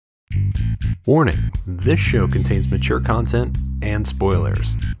Warning, this show contains mature content and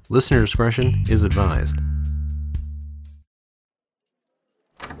spoilers. Listener discretion is advised.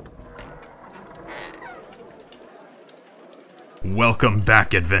 Welcome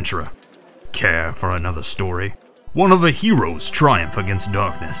back, adventurer. Care for another story? One of a hero's triumph against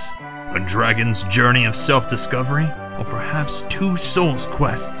darkness, a dragon's journey of self-discovery, or perhaps two souls'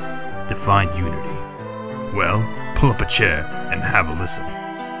 quests to find unity? Well, pull up a chair and have a listen.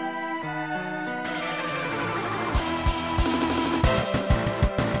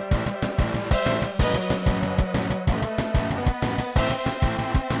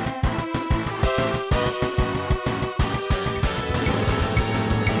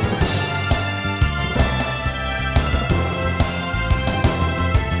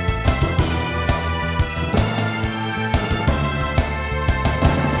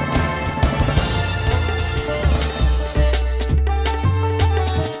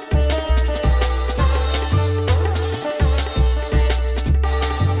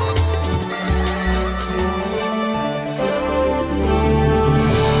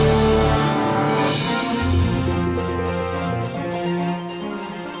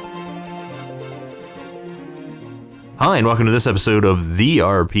 Hi, and welcome to this episode of The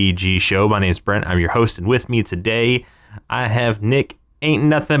RPG Show. My name is Brent. I'm your host, and with me today, I have Nick. Ain't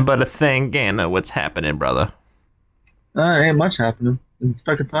nothing but a thing. Gana, what's happening, brother? Ain't much happening. Been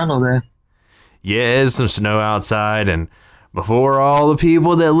stuck inside all day. Yeah, there's some snow outside, and before all the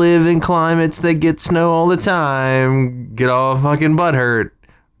people that live in climates that get snow all the time get all fucking butthurt,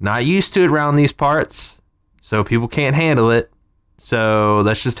 not used to it around these parts, so people can't handle it. So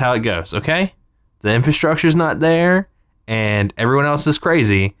that's just how it goes, okay? The infrastructure's not there, and everyone else is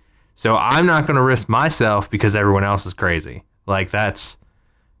crazy, so I'm not going to risk myself because everyone else is crazy. Like, that's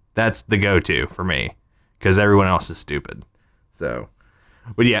the go-to for me, because everyone else is stupid. So,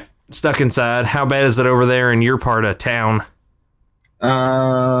 but yeah, stuck inside. How bad is it over there in your part of town?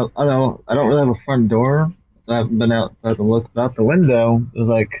 I don't really have a front door, so I haven't been outside to look. But out the window, it was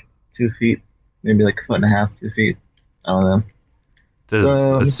like 2 feet, maybe like a foot and a half, 2 feet. I don't know.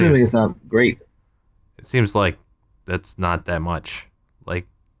 I'm assuming it's not great. It seems like that's not that much. Like,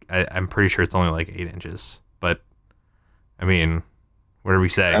 I'm pretty sure it's only like 8 inches. But, I mean, whatever you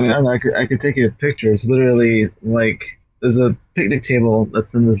say. I mean, I could take you a picture. It's literally like, there's a picnic table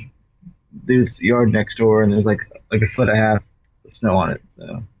that's in this dude's yard next door, and there's like a foot and a half of snow on it.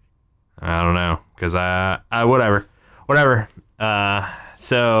 So I don't know, because whatever.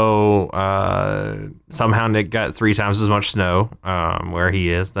 So somehow Nick got 3 times as much snow where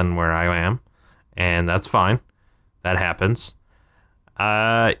he is than where I am. And that's fine. That happens.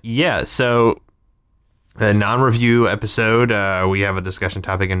 Yeah, so the non-review episode, we have a discussion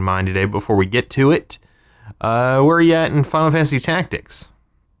topic in mind today. Before we get to it, where are you at in Final Fantasy Tactics?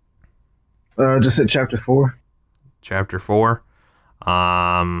 Just at Chapter 4. Chapter 4.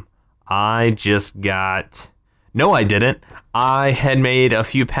 I just got... No, I didn't. I had made a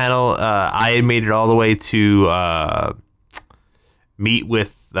few I had made it all the way to meet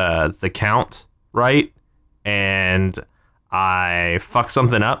with the Count, right? And I fucked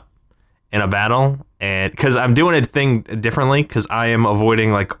something up in a battle, and because I'm doing a thing differently, because I am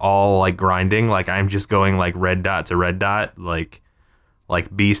avoiding like all like grinding, like I'm just going like red dot to red dot, like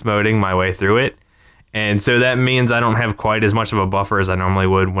beast moding my way through it, and so that means I don't have quite as much of a buffer as I normally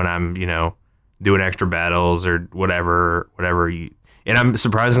would when I'm doing extra battles or whatever and I'm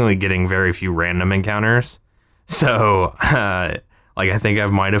surprisingly getting very few random encounters, so like I think I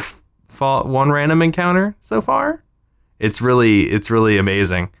might have fought one random encounter so far. It's really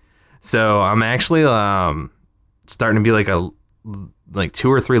amazing. So I'm actually starting to be like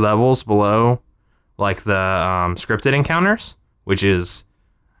 2 or 3 levels below like the scripted encounters, which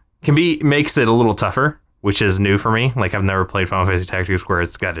makes it a little tougher, which is new for me. Like, I've never played Final Fantasy Tactics where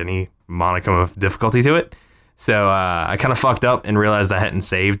it's got any modicum of difficulty to it. So I kind of fucked up and realized I hadn't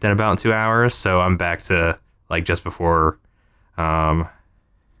saved in about 2 hours. So I'm back to like just before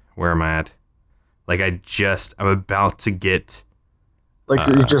where am I at? Like, I'm about to get... Like,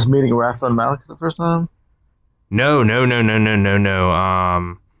 you're just meeting Rafa and Malik for the first time? No.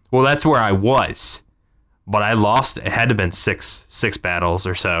 Well, that's where I was. But I lost... It had to have been six battles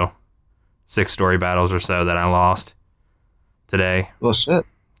or so. 6 story battles or so that I lost today. Well, shit.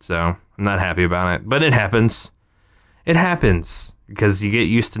 So, I'm not happy about it. But it happens. It happens. Because you get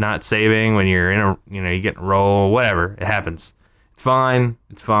used to not saving when you're in a... you get in a roll, whatever. It happens. It's fine.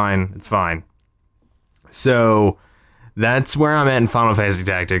 So that's where I'm at in Final Fantasy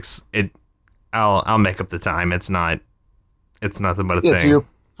Tactics. I'll make up the time. It's nothing but a thing. So you're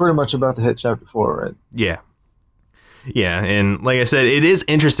pretty much about to hit chapter 4, right? Yeah. Yeah, and like I said, it is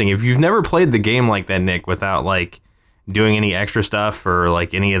interesting. If you've never played the game like that, Nick, without like doing any extra stuff or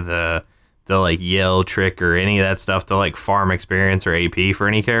like any of the like yell trick or any of that stuff to like farm experience or AP for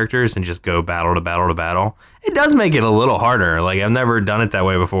any characters and just go battle to battle to battle, it does make it a little harder. Like I've never done it that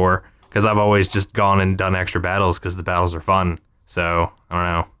way before because I've always just gone and done extra battles because the battles are fun. So I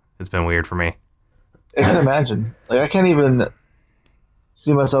don't know. It's been weird for me. I can imagine. Like I can't even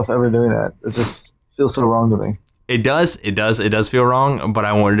see myself ever doing that. It just feels so wrong to me. It does feel wrong, but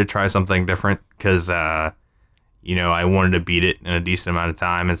I wanted to try something different because, I wanted to beat it in a decent amount of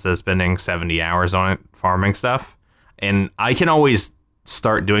time instead of spending 70 hours on it farming stuff. And I can always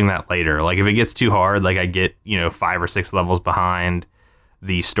start doing that later. Like if it gets too hard, like I get, 5 or 6 levels behind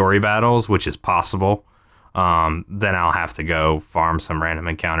the story battles, which is possible, then I'll have to go farm some random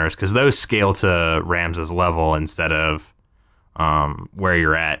encounters because those scale to Rams's level instead of where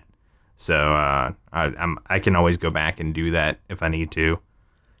you're at. So I can always go back and do that if I need to.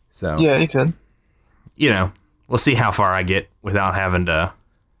 So yeah, you could. We'll see how far I get without having to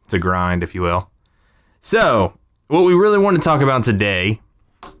grind, if you will. So what we really want to talk about today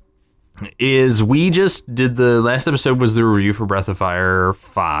is we just did the last episode was the review for Breath of Fire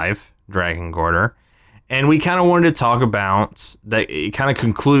 5 Dragon Quarter, and we kind of wanted to talk about that. It kind of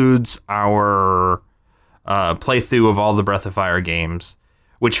concludes our playthrough of all the Breath of Fire games.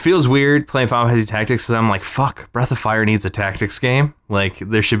 Which feels weird playing Final Fantasy Tactics because I'm like, fuck, Breath of Fire needs a tactics game. Like,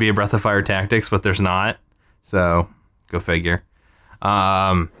 there should be a Breath of Fire Tactics, but there's not. So, go figure.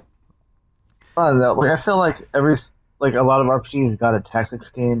 I don't know. Like, I feel like a lot of RPGs got a tactics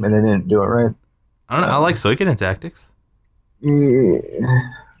game and they didn't do it right. I don't know. I like Suikoden Tactics. Yeah,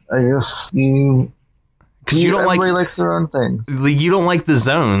 I guess because you don't everybody likes their own things. You don't like the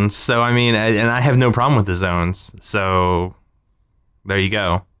zones, so I mean, and I have no problem with the zones. So. There you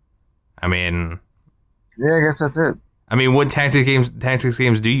go. I mean... Yeah, I guess that's it. I mean, what tactics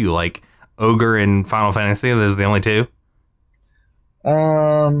games do you like? Ogre and Final Fantasy? Those are the only two?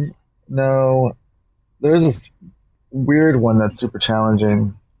 No. There's this weird one that's super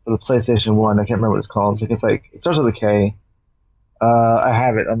challenging for the PlayStation 1. I can't remember what it's called. It starts with a K. I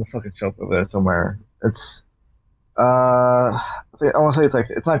have it on the fucking shelf over there somewhere. It's... I want to say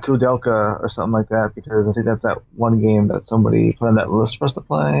it's not Kudelka or something like that because I think that's that one game that somebody put on that list for us to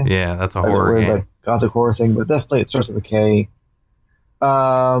play. Yeah, that's a horror game. Like gothic horror thing, but definitely it starts with a K.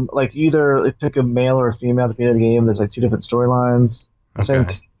 Like either pick a male or a female at the beginning of the game. There's like 2 different storylines. I think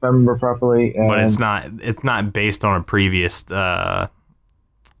if I remember properly. And but it's not based on a previous no,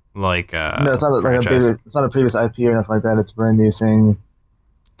 it's not it's not a previous IP or nothing like that. It's a brand new thing.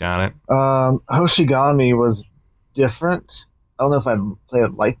 Got it. Hoshigami was different. I don't know if I'd say I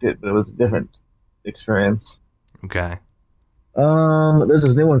liked it, but it was a different experience. Okay. There's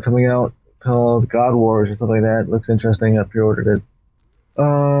this new one coming out called God Wars or something like that. It looks interesting. I pre-ordered it.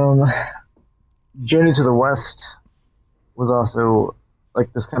 Journey to the West was also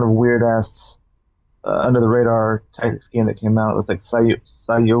like this kind of weird ass under the radar tactics game that came out. It's like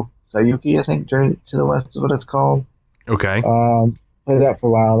Sayuki, I think. Journey to the West is what it's called. Okay. Played that for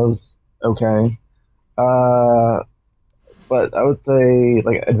a while. It was okay. But I would say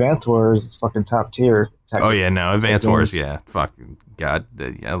like Advance Wars is fucking top tier. Oh yeah, no, Advance Wars, yeah, fucking god,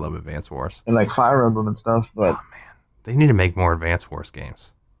 yeah, I love Advance Wars and like Fire Emblem and stuff. But oh man, they need to make more Advance Wars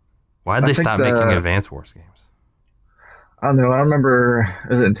games. Why did they stop making Advance Wars games? I don't know. I remember,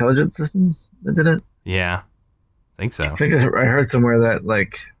 is it Intelligent Systems that did it? Yeah, I think so. I think I heard somewhere that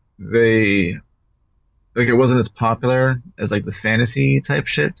like it wasn't as popular as like the fantasy type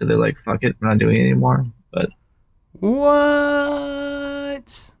shit, so they're like, fuck it, we're not doing it anymore. But what?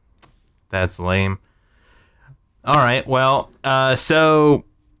 That's lame. All right, well, so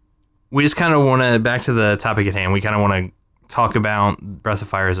we just kind of want to, back to the topic at hand, we kind of want to talk about Breath of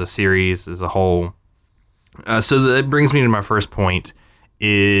Fire as a series as a whole. So that brings me to my first point.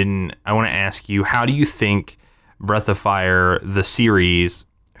 I want to ask you, how do you think Breath of Fire, the series,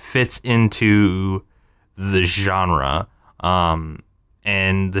 fits into the genre?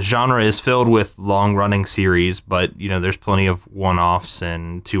 And the genre is filled with long-running series, but there's plenty of one-offs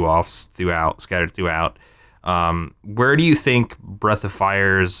and two-offs scattered throughout. Where do you think Breath of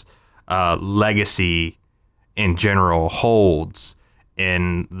Fire's legacy in general holds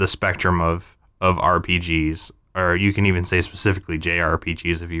in the spectrum of RPGs? Or you can even say specifically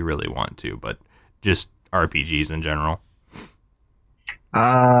JRPGs if you really want to, but just RPGs in general.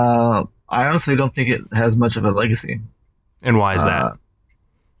 I honestly don't think it has much of a legacy. And why is that?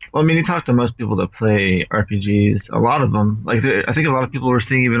 Well, I mean, you talk to most people that play RPGs, a lot of them, like I think a lot of people were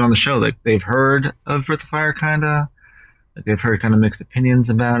seeing even on the show, like they've heard of Breath of Fire, kind of, like they've heard kind of mixed opinions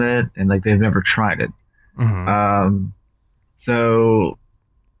about it, and like they've never tried it. Hmm. So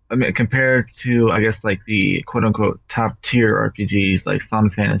I mean, compared to, I guess, like the quote unquote top tier RPGs like Final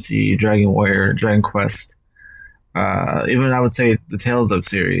Fantasy, Dragon Warrior, Dragon Quest, even I would say the Tales of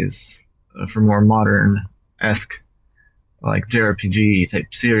series for more modern esque like JRPG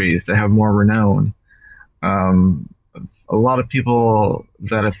type series that have more renown. Um, a lot of people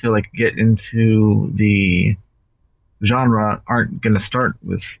that I feel like get into the genre aren't going to start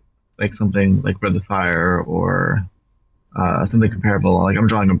with like something like Breath of Fire or something comparable. Like I'm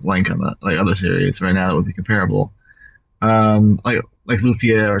drawing a blank on the like other series right now that would be comparable. Like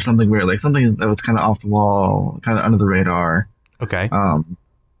Lufia or something weird, like something that was kind of off the wall, kind of under the radar. Okay. Um,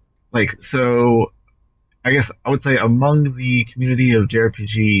 like so, I guess I would say among the community of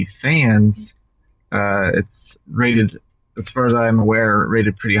JRPG fans, it's rated, as far as I'm aware,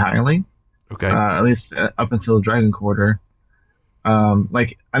 rated pretty highly. Okay. At least up until Dragon Quarter.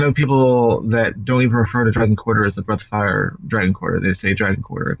 Like I know people that don't even refer to Dragon Quarter as the Breath of Fire Dragon Quarter. They say Dragon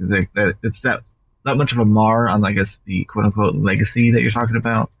Quarter because that it's that much of a mar on, I guess, the quote unquote legacy that you're talking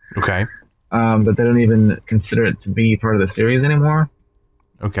about. Okay. That they don't even consider it to be part of the series anymore.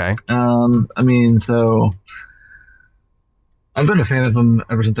 Okay. I mean, so I've been a fan of them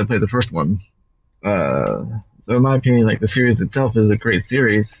ever since I played the first one. Uh, so in my opinion, like the series itself is a great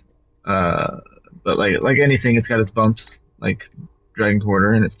series. Uh, but like anything, it's got its bumps. Like Dragon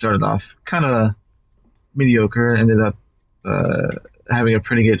Quarter, and it started off kind of mediocre, ended up uh, having a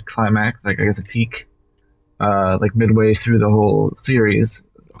pretty good climax, like I guess a peak, like midway through the whole series.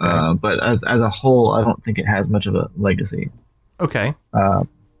 Okay. But as a whole, I don't think it has much of a legacy. Okay. Uh,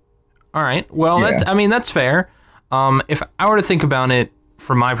 All right. Well, yeah, that's fair. If I were to think about it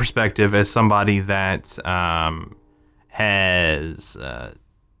from my perspective as somebody that has,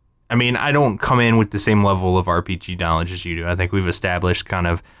 I don't come in with the same level of RPG knowledge as you do. I think we've established kind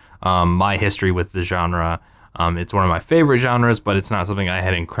of my history with the genre. It's one of my favorite genres, but it's not something I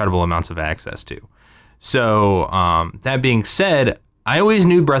had incredible amounts of access to. So that being said, I always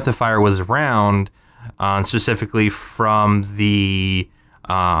knew Breath of Fire was around, specifically from the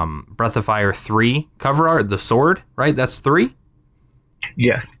Breath of Fire 3 cover art, the sword, right? That's 3?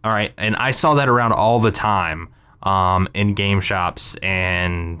 yes, All right. And I saw that around all the time in game shops,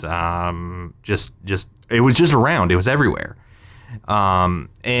 and just it was just around. It was everywhere.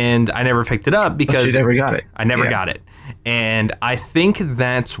 And I never picked it up but because you never got it. I never Yeah. got it. And I think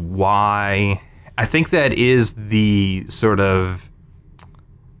that's why, I think that is the sort of,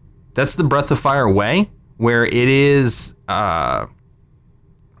 that's the Breath of Fire way, where it is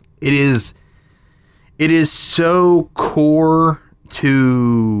it is so core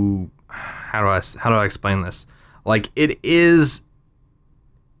to, how do I explain this? Like it is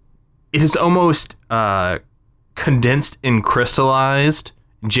almost condensed and crystallized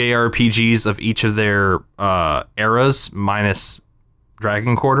JRPGs of each of their eras minus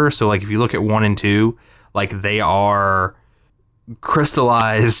Dragon Quarter. So like if you look at 1 and 2, like they are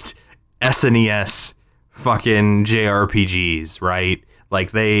crystallized SNES fucking JRPGs, right?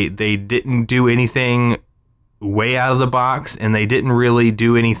 Like they didn't do anything way out of the box, and they didn't really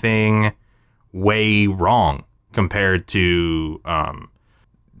do anything way wrong compared to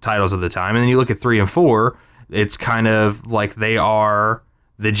titles of the time. And then you look at 3 and 4, it's kind of like they are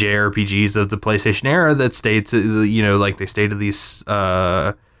the JRPGs of the PlayStation era that stayed to, like they stayed to these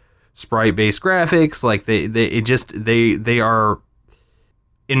sprite-based graphics. Like they are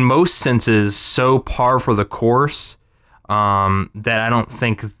in most senses so par for the course that I don't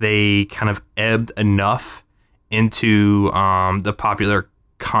think they kind of ebbed enough into the popular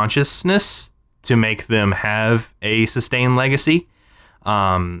consciousness to make them have a sustained legacy.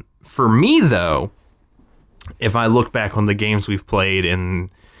 For me, though, if I look back on the games we've played and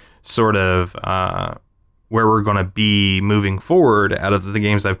sort of where we're going to be moving forward out of the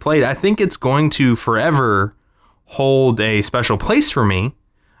games I've played, I think it's going to forever hold a special place for me.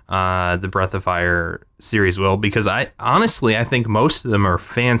 The Breath of Fire series will, because I think most of them are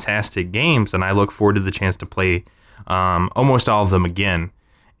fantastic games, and I look forward to the chance to play almost all of them again.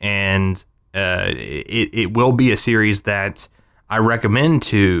 And it will be a series that I recommend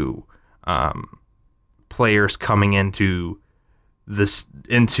to players coming into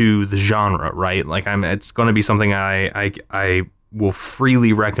the genre, right? Like it's going to be something I will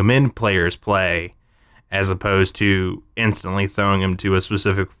freely recommend players play, as opposed to instantly throwing them to a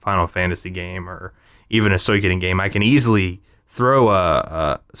specific Final Fantasy game or even a Suikoden game. I can easily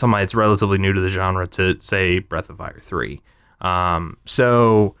throw somebody that's relatively new to the genre to, say, Breath of Fire 3.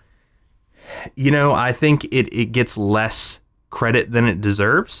 So, I think it gets less credit than it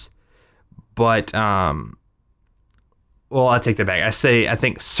deserves. But well, I take that back. I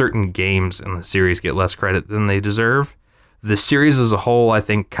think certain games in the series get less credit than they deserve. The series as a whole, I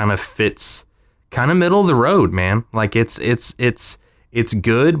think, kind of fits kind of middle of the road, man. Like it's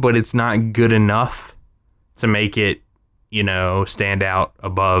good, but it's not good enough to make it, stand out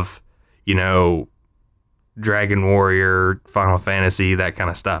above, Dragon Warrior, Final Fantasy, that kind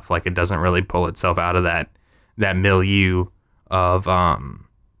of stuff. Like it doesn't really pull itself out of that milieu of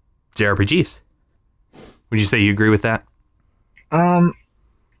JRPGs. Would you say you agree with that?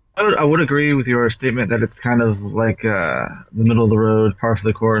 I would agree with your statement that it's kind of like the middle of the road, par for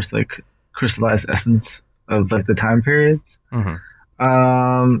the course, like crystallized essence of like the time periods. Mm-hmm.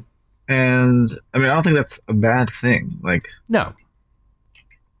 And I mean, I don't think that's a bad thing. Like, no,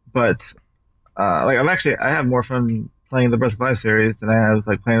 but like I have more fun playing the Breath of Fire series than I have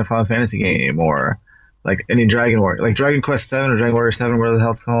like playing a Final Fantasy game or like any Dragon Warrior, like Dragon Quest 7 or Dragon Warrior 7, whatever the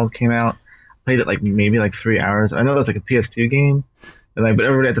hell it's called, came out. Played it like maybe like 3 hours. I know that's like a PS2 game, and like, but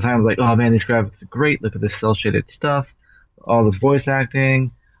everybody at the time was like, "Oh man, these graphics are great! Look at this cel shaded stuff, all this voice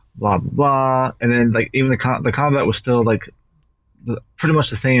acting, blah blah blah." And then like even the combat was still like pretty much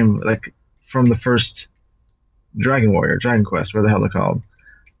the same, like from the first Dragon Warrior, Dragon Quest, whatever the hell they're called.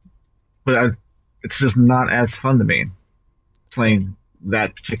 But it's just not as fun to me playing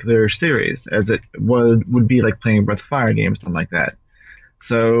that particular series as it would be like playing a Breath of Fire game or something like that.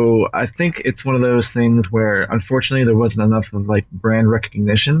 So I think it's one of those things where unfortunately there wasn't enough of like brand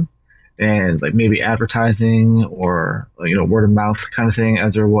recognition and like maybe advertising or word of mouth kind of thing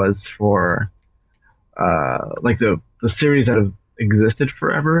as there was for like the series that have existed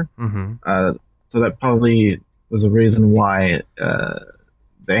forever. Mm-hmm. So that probably was a reason why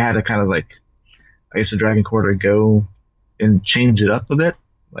they had to kind of like, I guess, the Dragon Quarter go and change it up a bit,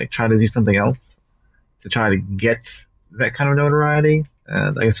 like try to do something else to try to get that kind of notoriety.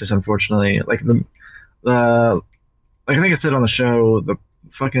 And I guess just unfortunately, like like I think I said on the show, the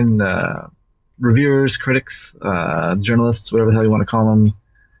fucking reviewers, critics, journalists, whatever the hell you want to call them,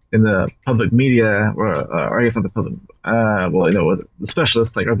 in the public media, or I guess not the public, the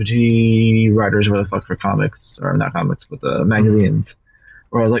specialists like RPG writers, whatever the fuck, for comics, or not comics, but the magazines,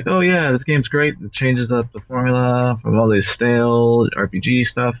 where I was like, oh yeah, this game's great. It changes up the formula from all this stale RPG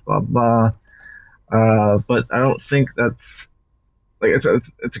stuff, blah blah. But I don't think that's like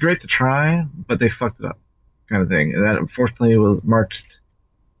it's great to try, but they fucked it up, kind of thing, and that unfortunately marked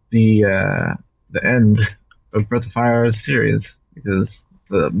the end of Breath of Fire's series because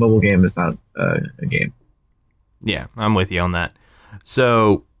the mobile game is not a game. Yeah, I'm with you on that.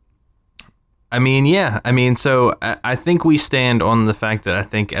 So, so I think we stand on the fact that I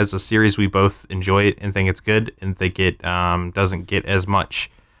think as a series we both enjoy it and think it's good and think it doesn't get as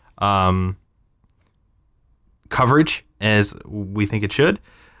much coverage as we think it should,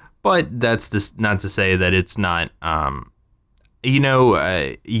 but that's just not to say that it's not.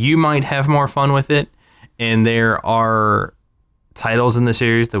 You might have more fun with it, and there are titles in the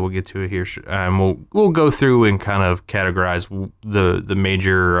series that we'll get to here. We'll go through and kind of categorize the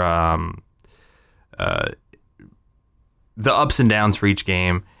major the ups and downs for each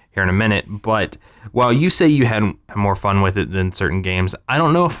game here in a minute. But while you say you had more fun with it than certain games, I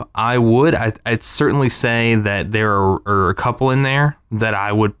don't know if I would. I'd certainly say that there are a couple in there that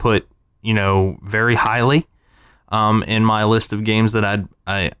I would put, very highly in my list of games that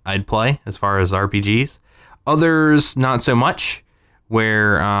I'd play as far as RPGs. Others, not so much,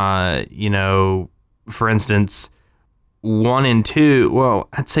 where, for instance, 1 and 2, well,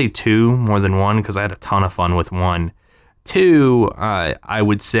 I'd say 2 more than 1 because I had a ton of fun with 1. 2, I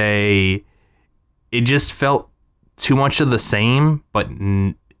would say it just felt too much of the same, but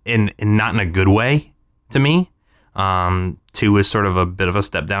in not in a good way to me. 2 is sort of a bit of a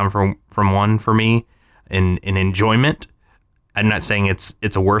step down from 1 for me in enjoyment. I'm not saying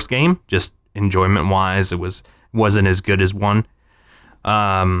it's a worse game, just enjoyment wise, it wasn't as good as 1.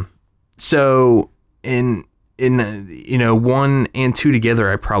 So in 1 and 2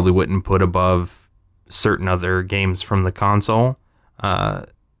 together, I probably wouldn't put above certain other games from the console. 3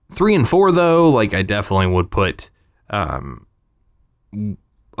 and 4 though, like I definitely would put up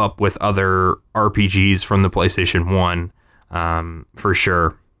with other RPGs from the PlayStation 1 for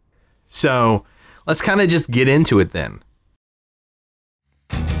sure. So let's kind of just get into it then.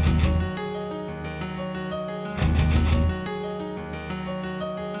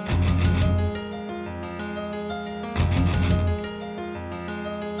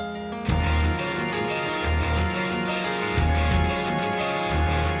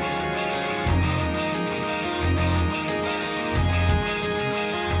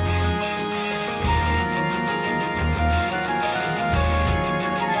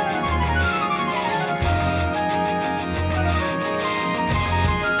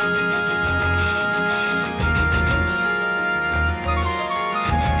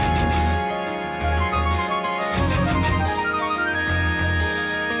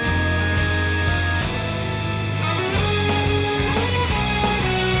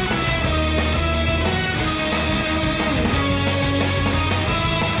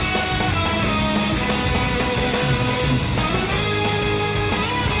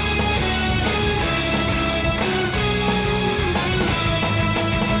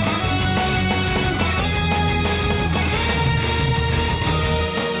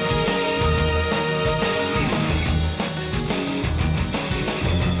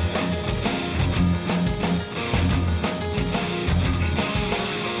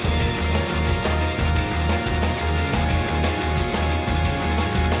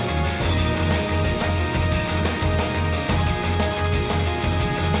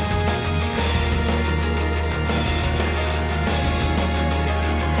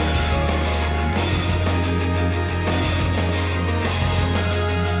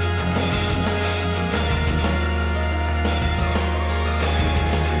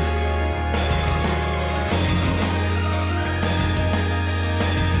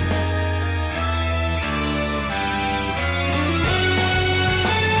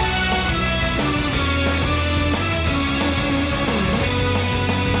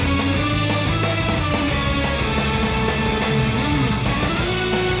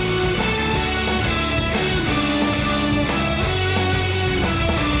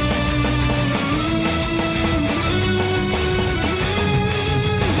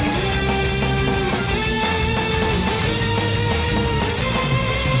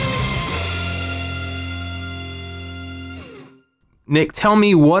 Nick, tell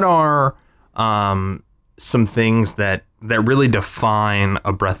me, what are some things that really define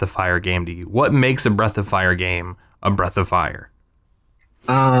a Breath of Fire game to you? What makes a Breath of Fire game a Breath of Fire?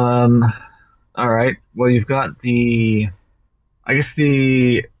 All right. Well, you've got I guess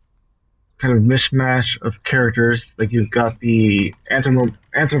the kind of mishmash of characters. Like you've got the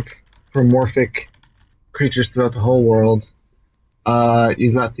anthropomorphic creatures throughout the whole world.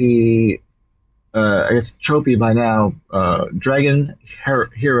 You've got the I guess trophy by now, dragon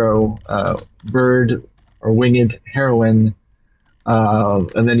hero, bird or winged heroine,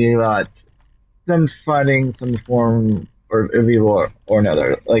 and then you got them fighting some form of evil or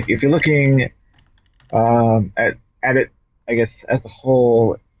another. Like if you're looking at it, I guess as a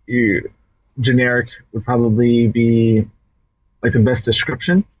whole, generic would probably be like the best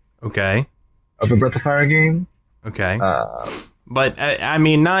description. Okay. Of a Breath of Fire game. Okay. But I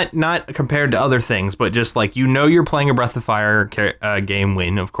mean, not compared to other things, but just like, you're playing a Breath of Fire game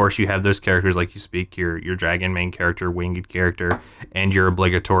when, of course, you have those characters like you speak, your dragon main character, winged character, and your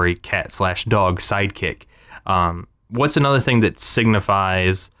obligatory cat/dog sidekick. What's another thing that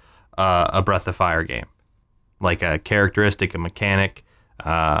signifies a Breath of Fire game? Like a characteristic, a mechanic,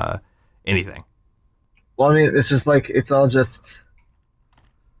 anything. Well, I mean, it's just like, it's all just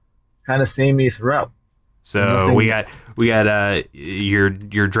kind of samey throughout. So we got your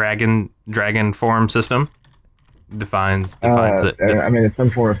dragon form system defines it. I mean, it's some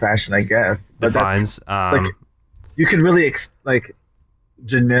form of fashion, I guess. But defines like, you could really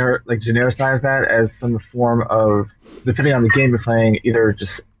genericize that as some form of, depending on the game you're playing, either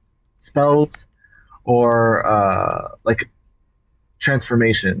just spells or like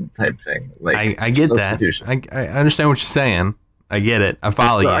transformation type thing. Like I get that. I understand what you're saying. I get it. I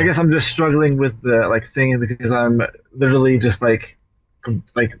follow you. I guess I'm just struggling with the thing because I'm literally just like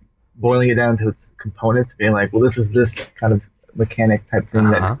boiling it down to its components, being like, well, this is this kind of mechanic type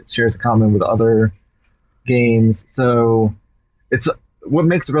thing that it shares in common with other games. So it's what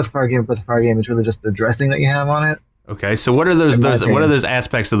makes a Breath of Fire game a Breath of Fire game is really just the dressing that you have on it. Okay, so what are those what are those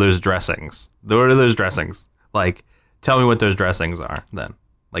aspects of those dressings? What are those dressings? Like, tell me what those dressings are then.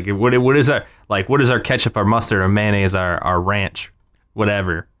 Like, what is our, like, what is our ketchup, our mustard, our mayonnaise, our ranch,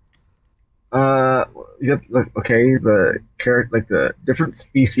 whatever? You got, okay, the the different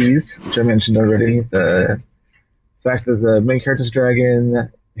species, which I mentioned already. The fact that the main character's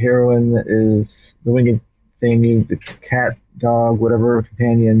dragon, heroine is the winged thingy, the cat, dog, whatever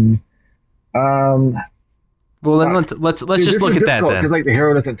companion. Well, then let's just look at that then. Because like the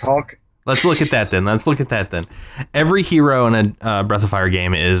hero doesn't talk. Let's look at that then. Every hero in a Breath of Fire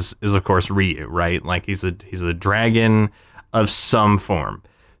game is of course Ryu, right? Like he's a dragon of some form.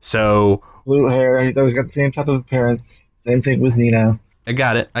 So blue hair, he's always got the same type of appearance. Same thing with Nina. I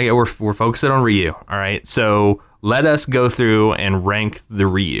got it. We're focusing on Ryu. All right. So let us go through and rank the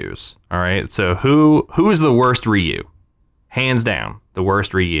Ryus. All right. So who is the worst Ryu? Hands down, the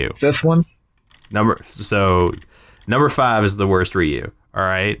worst Ryu. Fifth one. Number 5 is the worst Ryu. All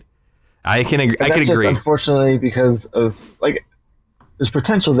right. I can agree. Unfortunately, because of there's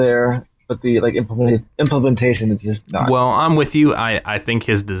potential there, but the implementation is just not. Well, I'm with you. I think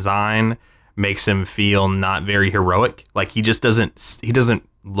his design makes him feel not very heroic. Like he doesn't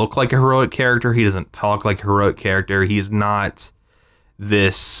look like a heroic character. He doesn't talk like a heroic character. He's not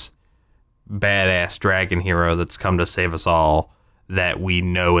this badass dragon hero that's come to save us all that we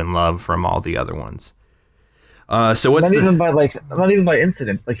know and love from all the other ones. So what's not even by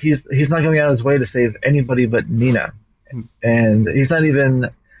incident. Like he's not going out of his way to save anybody but Nina, and he's not even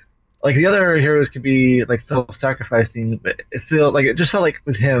like the other heroes could be like self-sacrificing, but it just felt like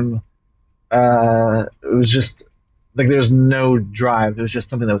with him, it was just like there was no drive. It was just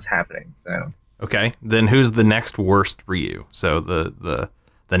something that was happening. So okay, then who's the next worst Ryu? So the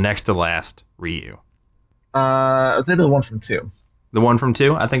next to last Ryu. I'd say the one from 2. The one from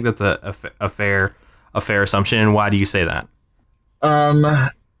 2. I think that's a fair assumption. And why do you say that?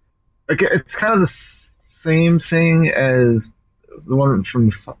 It's kind of the same thing as the one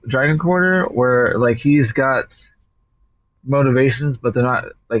from Dragon Quarter, where like he's got motivations, but they're not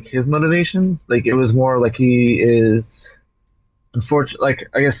like his motivations. Like it was more like he is unfortunate. Like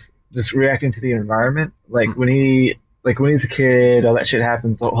I guess just reacting to the environment. Like when he's a kid, all that shit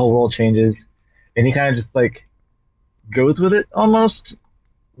happens. The whole world changes, and he kind of just like goes with it almost.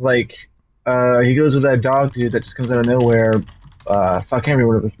 Like he goes with that dog dude that just comes out of nowhere. I can't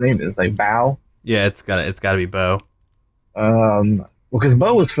remember what his name is. Like Bao. Yeah, it's gotta be Bo. Because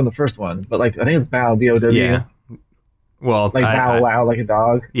Bo was from the first one, but like I think it's Bao, B-O-W. Yeah. Well, like Bow Wow, like a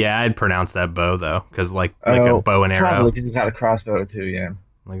dog. Yeah, I'd pronounce that Bo though, because like a bow and arrow. Probably because he's got a crossbow too. Yeah.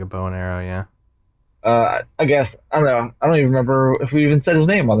 Like a bow and arrow, yeah. I guess I don't know. I don't even remember if we even said his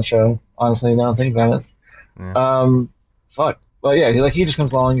name on the show. Honestly, now I'm thinking about it. Yeah. Fuck. Well, yeah, he just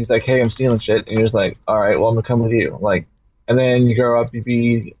comes along. He's like, "Hey, I'm stealing shit," and you're just like, "All right, well, I'm gonna come with you." Like, and then you grow up, you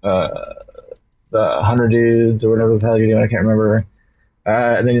be the 100 dudes or whatever the hell you're doing. I can't remember.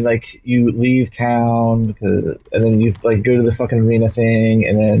 And then you leave town and then you like go to the fucking arena thing,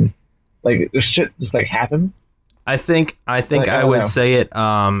 and then like this shit just like happens. I think Like, I I don't would know. say it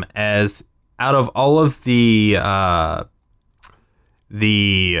as out of all of the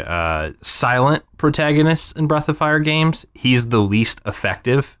silent protagonists in Breath of Fire games, he's the least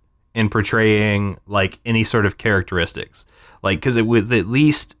effective in portraying like any sort of characteristics. Like, because it with at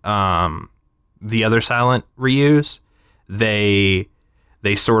least the other silent Ryus, they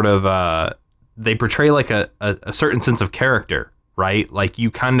sort of they portray like a certain sense of character, right? Like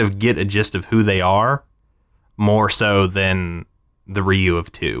you kind of get a gist of who they are more so than the Ryu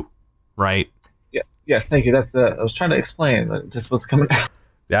of 2, right? Yeah, yes, thank you. That's the I was trying to explain just what's coming out.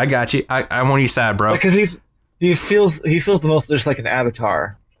 Yeah, I got you. I'm on your side, bro. Like, because he feels the most just like an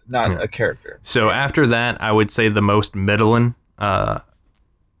avatar, not Yeah. a character. So after that, I would say the most middling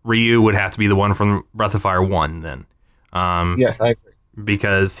Ryu would have to be the one from Breath of Fire 1 then. Yes, I agree.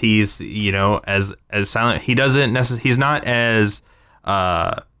 Because he's, as silent, he's not as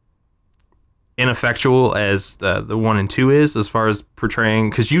ineffectual as the 1 and 2 is as far as portraying,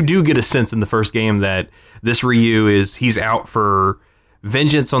 because you do get a sense in the first game that this Ryu he's out for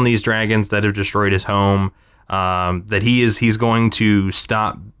vengeance on these dragons that have destroyed his home, that he's going to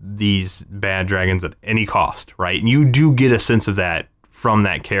stop these bad dragons at any cost, right? And you do get a sense of that from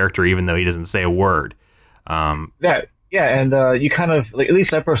that character, even though he doesn't say a word. Yeah, and you kind of like, at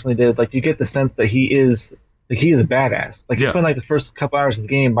least I personally did, like, you get the sense that he is a badass. Like, you Yeah. spend like the first couple hours of the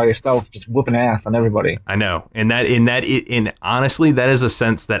game by yourself, just whooping ass on everybody. I know, and honestly, that is a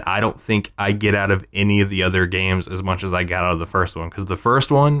sense that I don't think I get out of any of the other games as much as I got out of the first one. Because the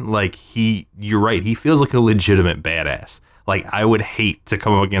first one, like you're right, he feels like a legitimate badass. Like I would hate to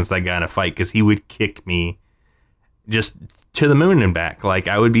come up against that guy in a fight because he would kick me just to the moon and back. Like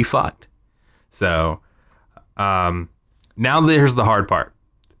I would be fucked. So, now there's the hard part.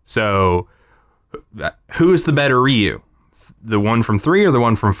 So, who is the better Ryu? The one from 3 or the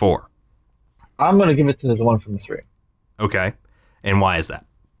one from 4? I'm gonna give it to the one from the three. Okay. And why is that?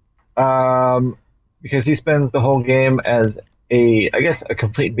 Because he spends the whole game as I guess, a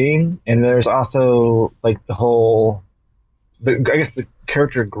complete being, and there's also like I guess the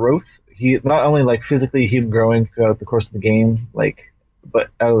character growth. He not only like physically him growing throughout the course of the game, like, but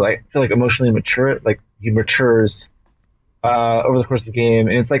I feel like emotionally mature. Like he matures over the course of the game,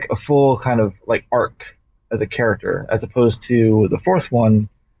 and it's like a full kind of like arc as a character, as opposed to the fourth one,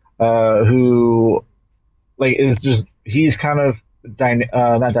 who like is just he's kind of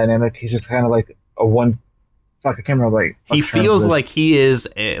not dynamic. He's just kind of like a one. Fuck, I can't remember like He what term feels it is. like he is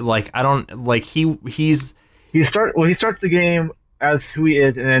like I don't like he's He starts the game as who he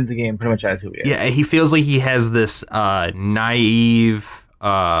is and ends the game pretty much as who he is. yeah, he feels like he has this naive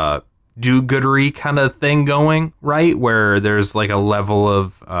do-goodery kind of thing going, right? Where there's like a level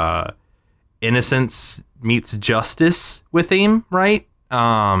of innocence meets justice with him, right?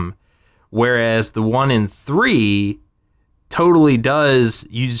 Whereas the 1 and 3 totally does,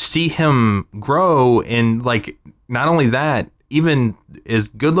 you see him grow, and like not only that, even as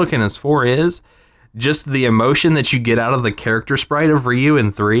good looking as 4 is, just the emotion that you get out of the character sprite of Ryu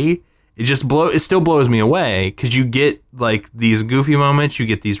in 3, it still blows me away, because you get like these goofy moments, you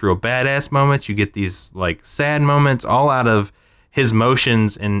get these real badass moments, you get these like sad moments, all out of his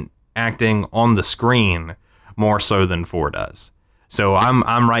motions and acting on the screen more so than 4 does. So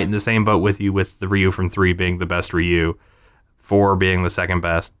I'm right in the same boat with you, with the Ryu from 3 being the best Ryu, 4 being the second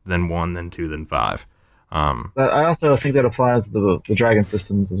best, then 1, then 2, then 5. But I also think that applies to the dragon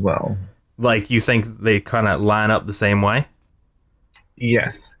systems as well. Like, you think they kind of line up the same way?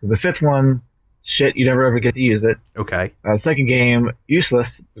 Yes, because the fifth one, shit, you never ever get to use it. Okay. Second game,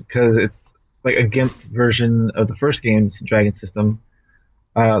 useless because it's like a gimped version of the first game's dragon system.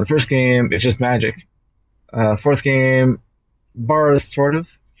 The first game, it's just magic. Fourth game, borrows sort of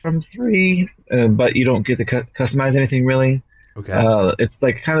from 3, but you don't get to customize anything really. Okay. It's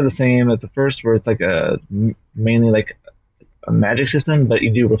like kind of the same as the first, where it's like mainly like a magic system, but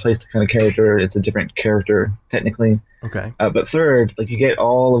you do replace the kind of character. It's a different character technically. Okay. But third, like, you get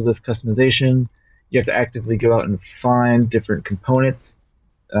all of this customization. You have to actively go out and find different components,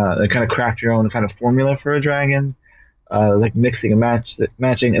 and kind of craft your own kind of formula for a dragon, like mixing and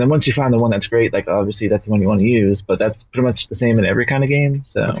matching. And then once you find the one that's great, like obviously that's the one you want to use. But that's pretty much the same in every kind of game.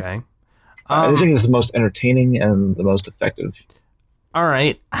 So Okay. I think it's the most entertaining and the most effective. All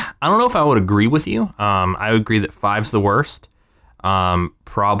right. I don't know if I would agree with you. I would agree that five's the worst.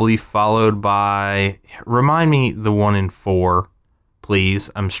 Probably followed by. Remind me the one in four, please.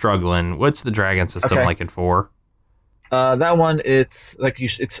 I'm struggling. What's the dragon system Okay. like in four? That one, it's like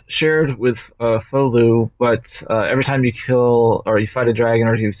it's shared with Folu, but every time you kill or you fight a dragon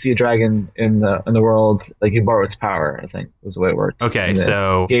or you see a dragon in the world, like you borrow its power. I think was the way it worked, Okay, and it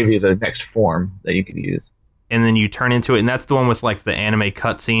so gave you the next form that you could use. and then you turn into it, and that's the one with like the anime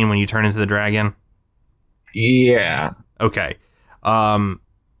cutscene when you turn into the dragon. Yeah. Okay.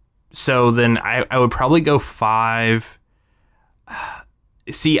 So then I would probably go five.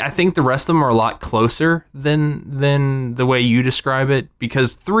 See, I think the rest of them are a lot closer than the way you describe it,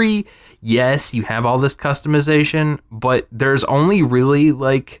 because three, yes, you have all this customization, but there's only really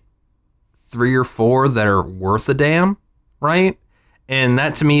like three or four that are worth a damn, right? And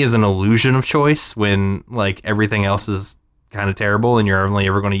that to me is an illusion of choice when like everything else is kind of terrible and you're only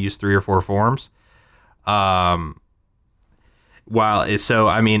ever going to use three or four forms. So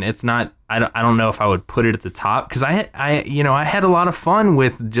I mean, it's not. I don't know if I would put it at the top because I had a lot of fun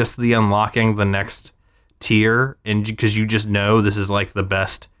with just the unlocking the next tier, and because you just know this is like the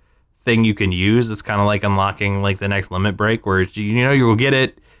best thing you can use. It's kind of like unlocking like the next limit break, where you will get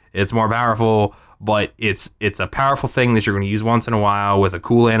it. It's more powerful, but it's a powerful thing that you're going to use once in a while with a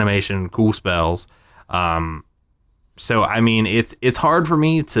cool animation, cool spells. So I mean, it's hard for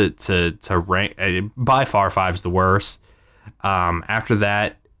me to rank. By far, five's the worst. After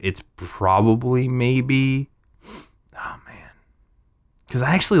that, it's probably maybe. Oh man, because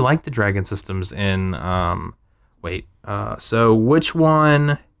I actually like the dragon systems in. So which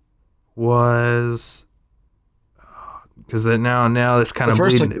one was? Because now it's kind of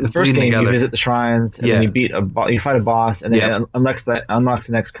The first game together. you visit the shrines and then you beat you fight a boss and then it unlocks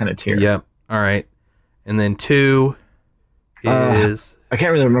the next kind of tier. Yep. All right, and then two is I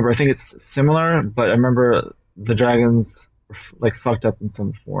can't really remember. I think it's similar, but I remember the dragons like fucked up in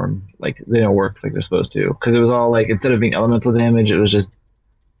some form. Like they don't work like they're supposed to because it was all like instead of being elemental damage, it was just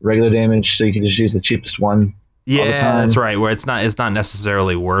regular damage. So you can just use the cheapest one. Yeah, that's right. Where it's not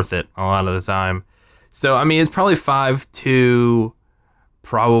necessarily worth it a lot of the time. So I mean, it's probably 5 to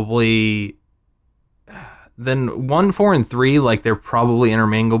probably then 1, 4, and 3. Like they're probably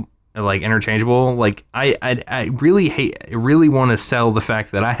interchangeable. Like I really want to sell the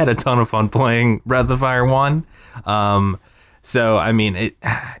fact that I had a ton of fun playing Breath of Fire 1. So I mean,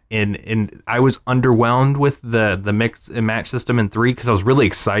 I was underwhelmed with the mix and match system in 3 because I was really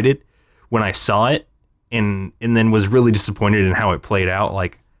excited when I saw it, and then was really disappointed in how it played out.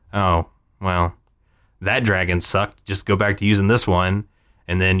 Like, oh well, that dragon sucked. Just go back to using this one,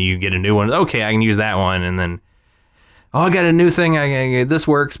 and then you get a new one. Okay, I can use that one, and then I got a new thing. This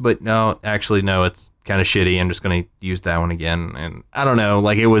works, but no, actually no, it's kind of shitty. I'm just gonna use that one again, and I don't know.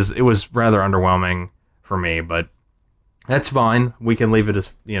 Like it was rather underwhelming for me, but. That's fine. We can leave it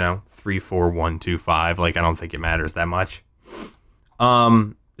as 3, 4, 1, 2, 5. Like I don't think it matters that much.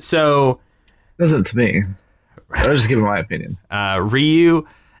 So doesn't to me. I was just giving my opinion. Ryu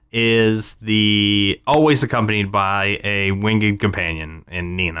is always accompanied by a winged companion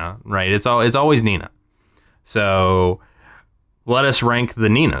in Nina, right? It's always Nina. So let us rank the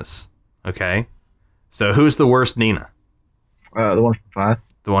Ninas. Okay. So who's the worst Nina? The one from 5.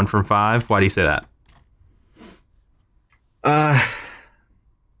 The one from 5. Why do you say that? I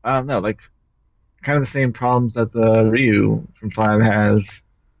don't know, like kind of the same problems that the Ryu from 5 has.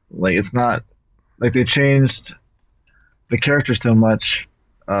 Like it's not like they changed the character so much.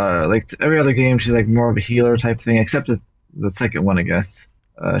 Like every other game, she's like more of a healer type thing, except the second one, I guess.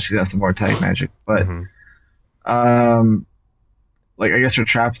 She's got some more attack magic, but like I guess her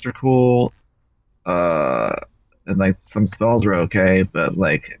traps are cool, and like some spells are okay, but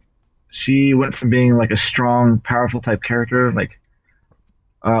like. She went from being like a strong, powerful type character, like,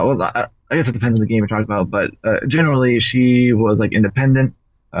 I guess it depends on the game you're talking about, but generally she was like independent,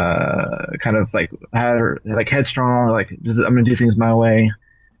 kind of like had her like headstrong, like I'm gonna do things my way,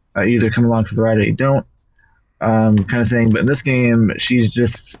 either come along for the ride or you don't, kind of thing. But in this game, she's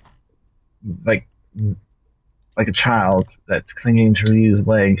just like a child that's clinging to Ryu's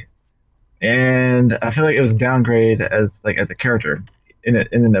leg, and I feel like it was a downgrade as a character. In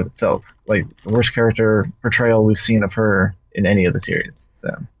and of itself, like the worst character portrayal we've seen of her in any of the series. So,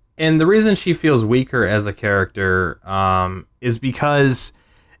 and the reason she feels weaker as a character is because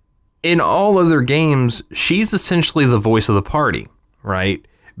in all other games, she's essentially the voice of the party, right?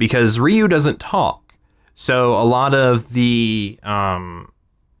 Because Ryu doesn't talk, so a lot of the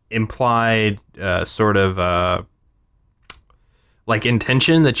implied sort of like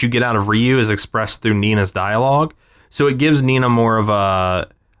intention that you get out of Ryu is expressed through Nina's dialogue. So it gives Nina more of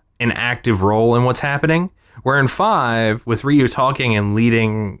an active role in what's happening. Where in 5, with Ryu talking and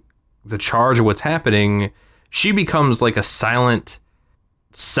leading the charge of what's happening, she becomes like a silent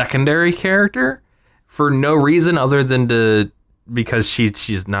secondary character for no reason other than because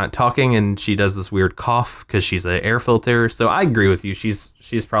she's not talking and she does this weird cough because she's an air filter. So I agree with you. She's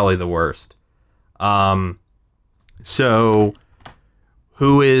probably the worst. So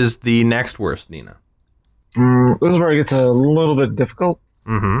who is the next worst, Nina? This is where it gets a little bit difficult.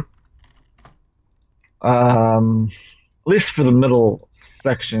 Mm-hmm. At least for the middle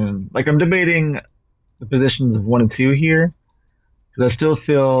section. Like, I'm debating the positions of 1 and 2 here, because I still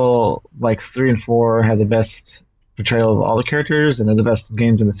feel like 3 and 4 have the best portrayal of all the characters, and they're the best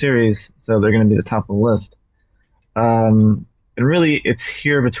games in the series, so they're going to be the top of the list. And really, it's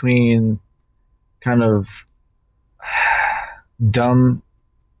here between kind of dumb,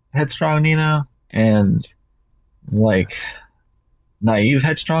 headstrong Nina and like naive,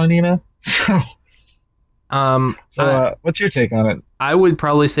 headstrong Nina. What's your take on it? I would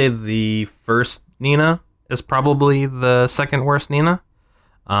probably say the first Nina is probably the second worst Nina.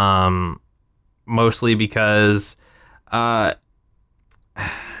 Mostly because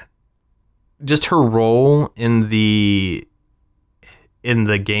just her role in the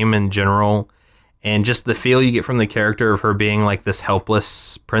game in general, and just the feel you get from the character of her being like this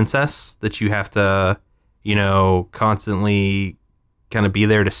helpless princess that you have to, constantly kind of be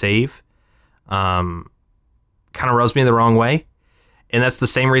there to save. Kind of rubs me the wrong way. And that's the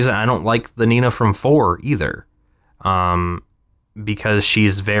same reason I don't like the Nina from 4 either. Because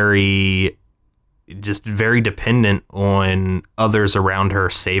she's very dependent on others around her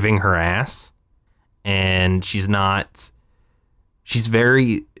saving her ass. And she's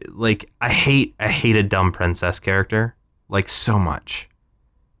very, like, I hate a dumb princess character, like, so much.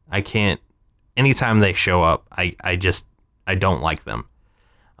 I can't, anytime they show up, I don't like them.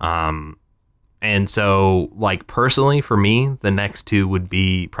 And so, like, personally, for me, the next 2 would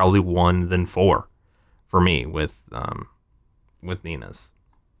be probably 1, then 4 for me with Nina's.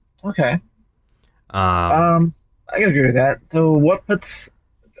 Okay. I can agree with that. So what puts,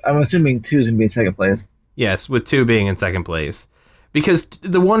 I'm assuming 2 is going to be in second place. Yes, with 2 being in second place. Because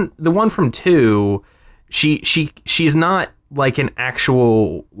the one from 2, she's not like an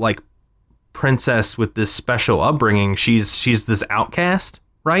actual, like, princess with this special upbringing. She's this outcast,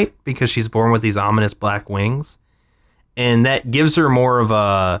 right? Because she's born with these ominous black wings. And that gives her more of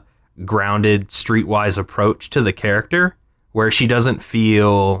a grounded, streetwise approach to the character, where she doesn't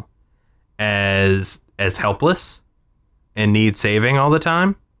feel as helpless and needs saving all the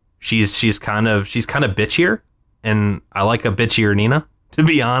time. She's kind of bitchier, and I like a bitchier Nina, to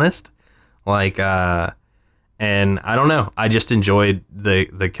be honest. Like, and I don't know, I just enjoyed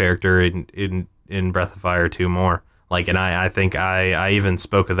the character in Breath of Fire 2 more. Like, and I think I even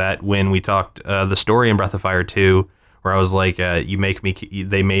spoke of that when we talked the story in Breath of Fire 2, where I was like, they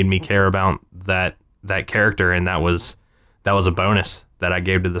made me care about that character, and that was a bonus that I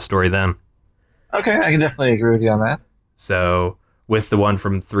gave to the story then. Okay, I can definitely agree with you on that. So, with the one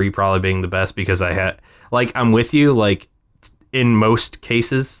from 3 probably being the best, because I had, like, I'm with you, like, in most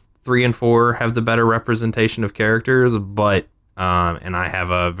cases, 3 and 4 have the better representation of characters, but, and I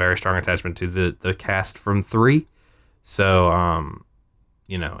have a very strong attachment to the cast from 3. So,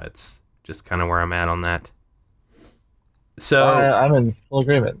 it's just kind of where I'm at on that. So I'm in full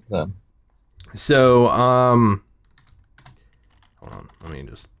agreement. So, hold on, let me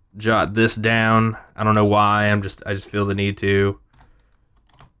just jot this down. I don't know why. I just feel the need to.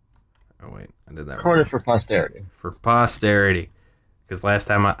 Oh wait, I did that. Record it for posterity. For posterity, because last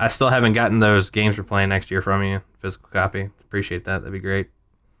time I still haven't gotten those games we're playing next year from you, physical copy. Appreciate that. That'd be great.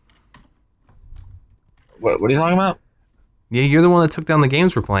 What are you talking about? Yeah, you're the one that took down the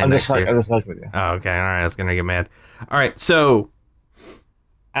games we're playing next year. I'm just fucking with you. Oh, okay. All right. I was going to get mad. All right. So,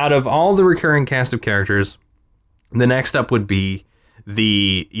 out of all the recurring cast of characters, the next up would be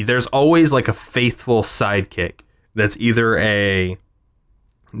there's always like a faithful sidekick that's either a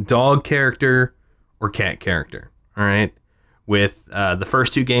dog character or cat character. All right. With the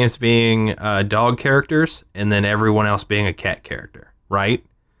first 2 games being dog characters, and then everyone else being a cat character. Right.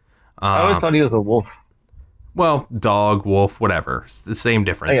 I always thought he was a wolf. Well, dog, wolf, whatever. It's the same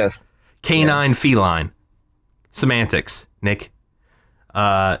difference. I guess. Canine, feline. Semantics, Nick.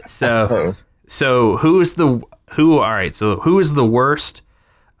 I suppose. So who is the worst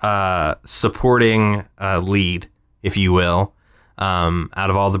supporting lead, if you will, out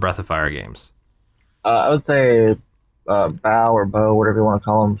of all the Breath of Fire games? I would say Bow or Bo, whatever you want to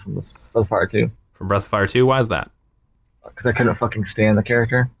call him, from Breath of Fire 2. From Breath of Fire 2? Why is that? Because I couldn't fucking stand the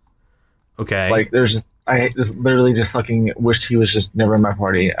character. Okay. Like, I just literally just fucking wished he was just never in my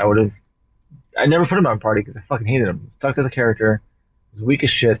party. I never put him on my party because I fucking hated him. He sucked as a character. He was weak as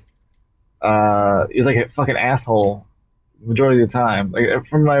shit. He was like a fucking asshole majority of the time. Like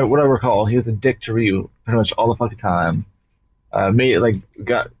from what I recall, he was a dick to Ryu pretty much all the fucking time. Made like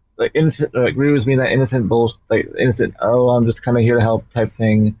got like innocent. Like Ryu was being that innocent bullshit, like innocent. Oh, I'm just kind of here to help type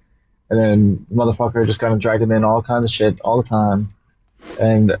thing. And then the motherfucker just kind of dragged him in all kinds of shit all the time.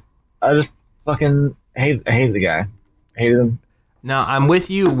 And I just fucking I hated the guy. I hated him. Now, I'm with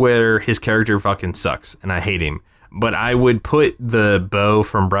you where his character fucking sucks, and I hate him. But I would put the Bo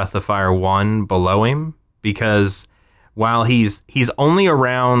from Breath of Fire 1 below him, because while he's only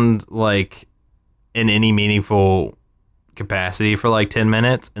around, like, in any meaningful capacity for, like, 10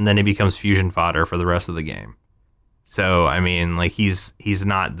 minutes, and then he becomes fusion fodder for the rest of the game. So, I mean, like, he's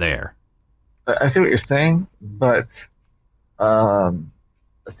not there. I see what you're saying, but I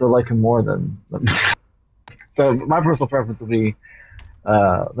still like him more than. So my personal preference would be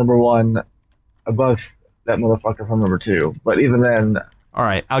number one above that motherfucker from number two. But even then, all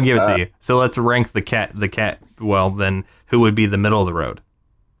right, I'll give it to you. So let's rank the cat. Well, then who would be the middle of the road?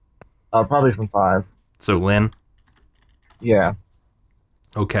 Probably from 5. So Lynn. Yeah.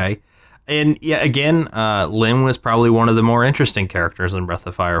 Okay. And yeah, again, Lynn was probably one of the more interesting characters in Breath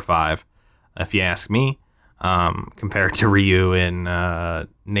of Fire 5, if you ask me, compared to Ryu and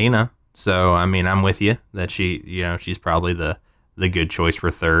Nina. So, I mean, I'm with you that she's probably the good choice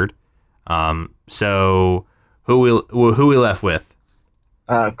for third. So who we left with?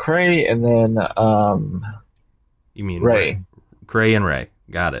 Cray and then You mean Ray. Cray and Ray.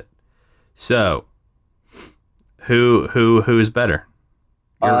 Got it. So who's better?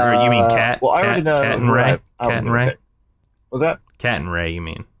 You mean Cat? Well, I already know. Cat and Ray. Cat and Ray. Was that? Cat and Ray. You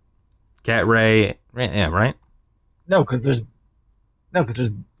mean Cat Ray? Yeah, right. No, because there's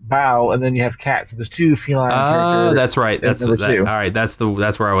Bao and then you have Cat. So there's 2 feline characters. Oh, that's right. That's number 2. All right. That's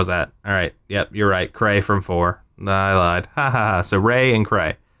where I was at. All right. Yep, you're right. Cray from 4. No, I lied. Ha ha ha. So Ray and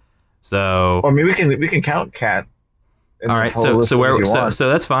Cray. So. Or maybe we can count Cat. All right. So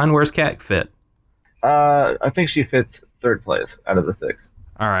that's fine. Where's Cat fit? I think she fits 3rd place out of the 6.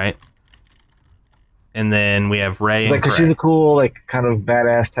 All right. And then we have Ray and because Cray. she's a cool, like, kind of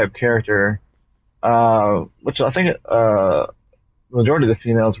badass type character. Which I think the majority of the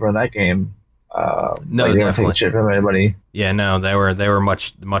females were in that game. No, like, they weren't definitely. taking shit from anybody. Yeah, no, they were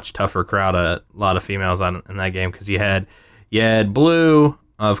much tougher crowd. A lot of females in that game, because you had Blue,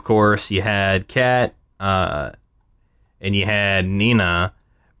 of course, you had Cat, and you had Nina,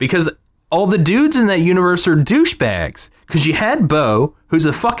 because all the dudes in that universe are douchebags. Because you had Bo, who's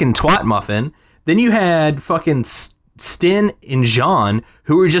a fucking twat muffin. Then you had fucking Stin and Jean,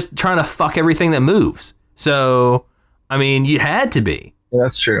 who were just trying to fuck everything that moves. So, I mean, you had to be. Yeah,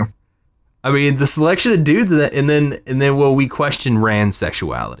 that's true. I mean, the selection of dudes that, and then we question Rand's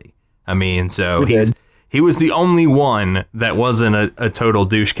sexuality. I mean, so he was the only one that wasn't a total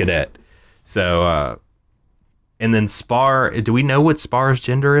douche cadet. So, and then Spar. Do we know what Spar's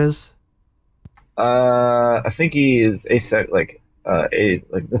gender is? I think he is that's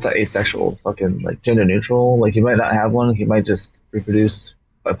not asexual, fucking like gender neutral. Like he might not have one. He might just reproduce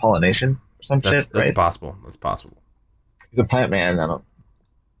by pollination or some shit. Right? That's possible. That's possible. He's a plant man. I don't.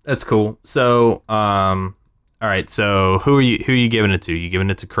 That's cool. So, all right. So, who are you giving it to? You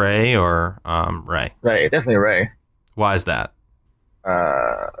giving it to Cray or Ray? Ray, definitely Ray. Why is that?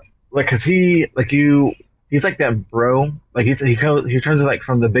 Cause he's like that bro. Like he turns like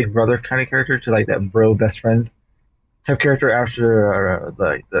from the big brother kind of character to like that bro best friend type character after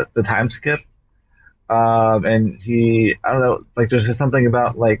the time skip. And I don't know, like there's just something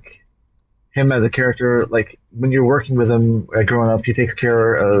about like him as a character, like when you're working with him, like growing up, he takes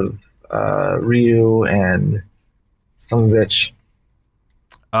care of Ryu and some bitch.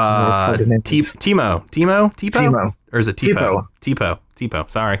 Timo, or is it Tipo?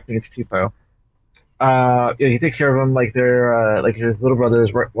 Sorry, I think it's Tipo. Yeah, he takes care of him like they're like his little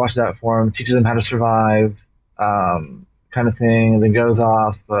brothers. Watches out for him, teaches him how to survive, kind of thing, and then goes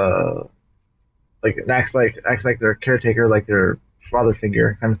off, like acts like their caretaker, like their father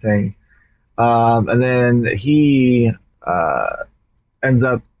figure, kind of thing. And then he ends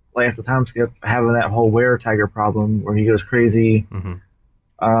up, like after the time skip, having that whole were tiger problem where he goes crazy. Mm-hmm.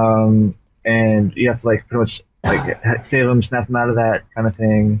 And you have to like pretty much like save him, snap him out of that kind of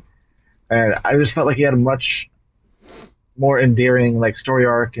thing. And I just felt like he had a much more endearing like story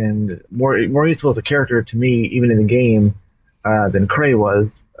arc and more useful as a character to me, even in the game, than Cray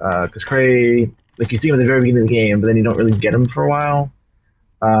was. Because Cray, like you see him at the very beginning of the game, but then you don't really get him for a while.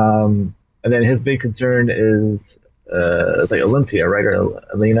 And then his big concern is it's like Alencia, right? Or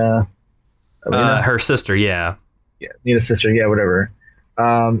Elena. Elena? Her sister, yeah. Yeah, Nina's sister. Yeah, whatever.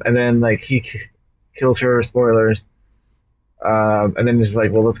 And then like kills her. Spoilers. And then he's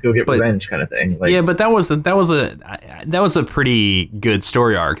like, well, let's go get But revenge, kind of thing. Like, yeah, but that was a pretty good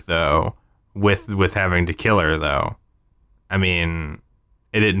story arc though, with having to kill her though. I mean,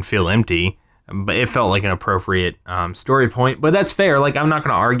 it didn't feel empty, but it felt like an appropriate story point. But that's fair. Like, I'm not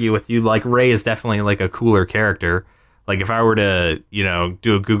going to argue with you. Like, Rey is definitely like a cooler character. Like, if I were to,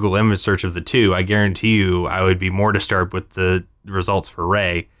 do a Google image search of the two, I guarantee you I would be more disturbed with the results for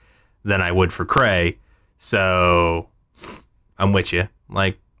Rey than I would for Cray. So I'm with you.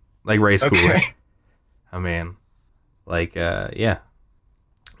 Like Rey's cooler. okay. I mean, yeah.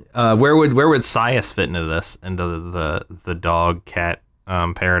 Where would Sias fit into this? Into the dog cat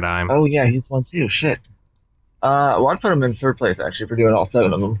paradigm? Oh yeah, he's one too. Shit. Well, I'd put him in third place actually for doing all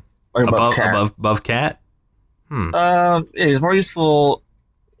seven of them. Like Above cat. Yeah, he's more useful.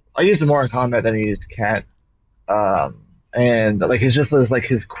 I used him more in combat than I used cat. And like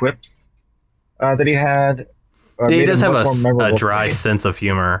his quips that he had. Yeah, he does have a a dry sense of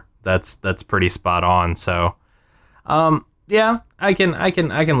humor. That's pretty spot on. So, yeah, I can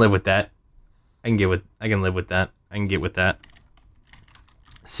live with that. I can live with that. I can get with that.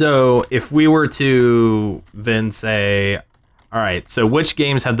 So, if we were to then say, all right, so which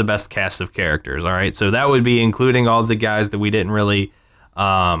games have the best cast of characters? All right, so that would be including all the guys that we didn't really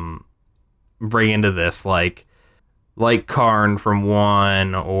bring into this, like Karn from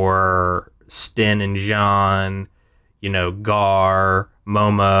 1, or Sten and Jean, Gar,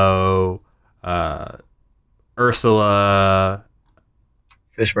 Momo, Ursula.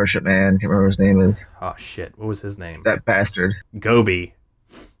 Fish Merchant Man, can't remember what his name is. Oh shit, what was his name? That bastard. Gobi.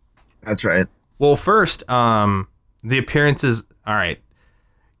 That's right. Well, first, the appearances. All right,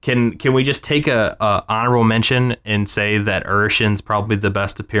 can we just take a honorable mention and say that Urshan's probably the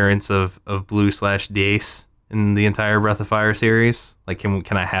best appearance of Blue/Dace in the entire Breath of Fire series? Like, can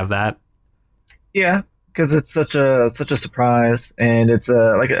I have that? Yeah, because it's such a surprise, and it's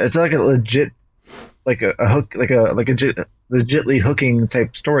like a legit, like a hook, like a legitly hooking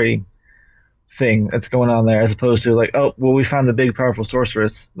type story thing that's going on there, as opposed to like, oh well, we found the big powerful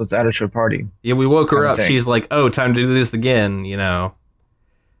sorceress, let's add her to a party. Yeah, we woke her up. She's like, oh, time to do this again,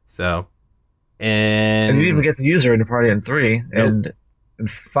 So, and you even get to use her in the party in 3, nope. and in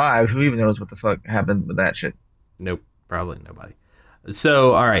 5, who even knows what the fuck happened with that shit? Nope, probably nobody.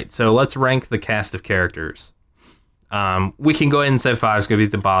 So, all right, so let's rank the cast of characters. We can go ahead and say 5 is going to be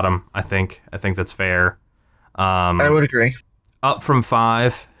at the bottom. I think that's fair. I would agree. Up from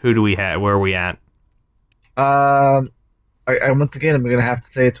 5, who do we have? Where are we at? I once again, I'm gonna have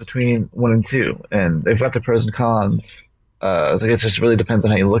to say it's between 1 and 2, and they've got the pros and cons. So I guess it just really depends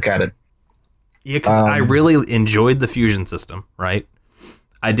on how you look at it. Yeah, because I really enjoyed the fusion system, right?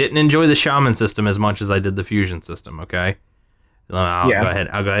 I didn't enjoy the shaman system as much as I did the fusion system. Okay, I'll go ahead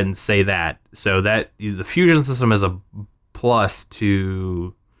and say that. So that the fusion system is a plus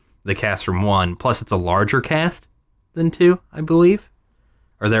to the cast from 1. Plus, it's a larger cast than 2, I believe.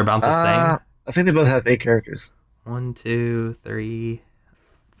 Or they're about the same? I think they both have 8 characters. 1, 2, 3,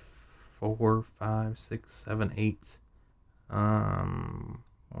 4, 5, 6, 7, 8. 1,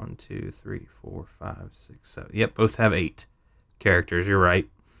 2, 3, 4, 5, 6, 7. Yep, both have 8 characters. You're right.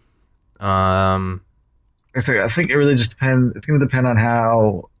 I think it really just depends. It's going to depend on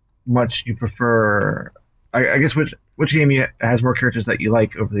how much you prefer. I guess which game has more characters that you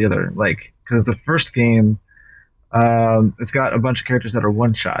like over the other. Like, because the first game, it's got a bunch of characters that are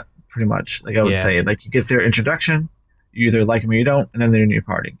one shot, pretty much. Like I would say, like you get their introduction, you either like them or you don't, and then they're in your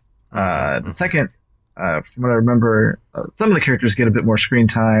party. The second, from what I remember, some of the characters get a bit more screen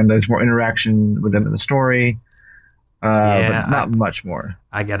time. There's more interaction with them in the story, but not much more.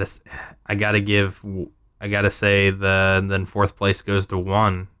 I gotta say then 4th place goes to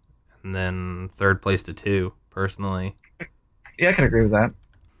 1, and then 3rd place to 2. Personally, yeah, I can agree with that.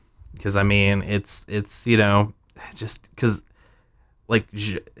 Because I mean, it's just because like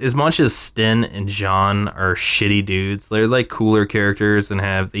as much as Sten and Jean are shitty dudes, they're like cooler characters and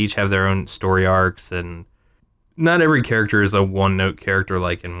they each have their own story arcs, and not every character is a one-note character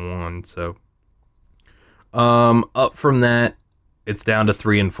like in 1. So, up from that, it's down to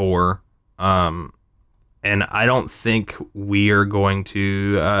 3 and 4. And I don't think we are going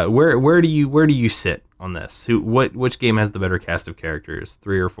to. Where do you sit on this? Which game has the better cast of characters,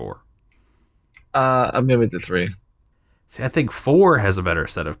 3 or 4? I'm gonna with the 3. See, I think 4 has a better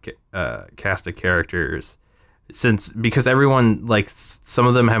set of cast of characters, because everyone, like, some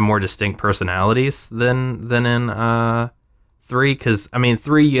of them have more distinct personalities than in 3. Because I mean,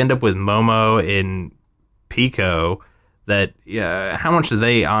 3 you end up with Momo and Pico, that how much do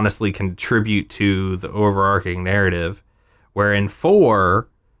they honestly contribute to the overarching narrative? Where in 4,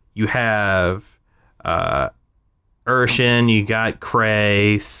 you have Urshan, you got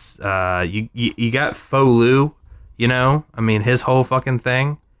Cray, you got Folu, I mean, his whole fucking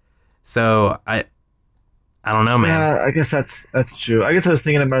thing. So I don't know, man. Yeah, I guess that's true. I guess I was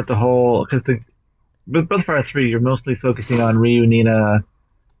thinking about the whole because with Breath 3, you're mostly focusing on Ryu, Nina,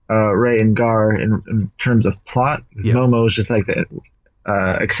 Ray, and Gar in terms of plot. Because Yep. Momo is just like the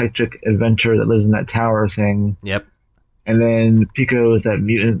eccentric adventurer that lives in that tower thing, Yep. and then Pico is that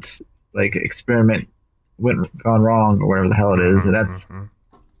mutant like experiment gone wrong or whatever the hell it is, and Mhm.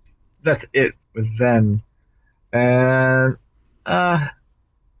 that's it with them. And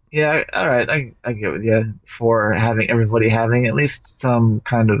yeah, all right, I get with you for having everybody having at least some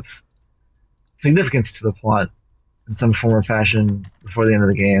kind of significance to the plot in some form or fashion before the end of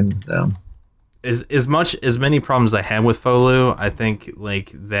the game. So As many problems I had with Folu, I think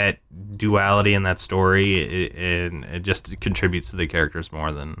like that duality in that story, it just contributes to the characters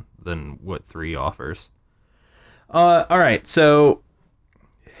more than what 3 offers. All right, so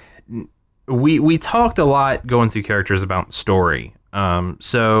we talked a lot going through characters about story.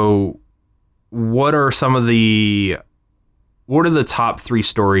 So what are the top 3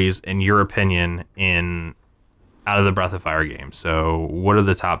 stories in your opinion out of the Breath of Fire games? So what are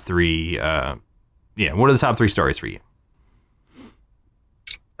the top 3? What are the top 3 stories for you?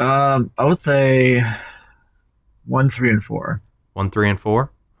 I would say 1, 3, and 4. 1, 3, and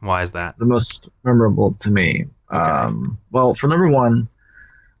 4. Why is that? The most memorable to me. Okay. Well, for number 1,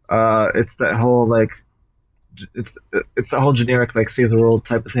 it's that whole like it's the whole generic like save the world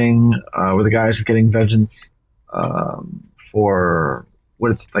type of thing, where the guy's just getting vengeance for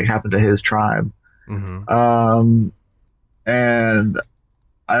what it's like happened to his tribe. Mm-hmm. And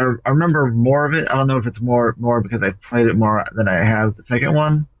I remember more of it. I don't know if it's more because I played it more than I have the second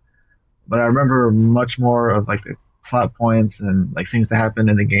one, but I remember much more of like the plot points and like things that happen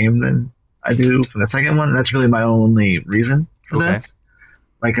in the game than I do for the second one. And that's really my only reason for Okay. this.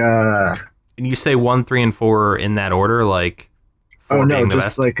 Like And you say 1, 3, and 4 in that order, like 4 oh no, being the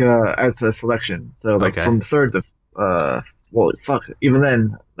just best? like as a selection. So like Okay. from third to well fuck, even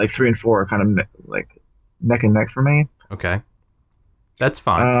then like 3 and 4 are kind of like neck and neck for me. Okay. That's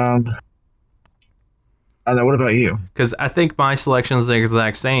fine. I don't know. What about you? Because I think my selection is the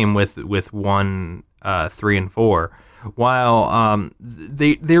exact same with 1, 3, and 4. While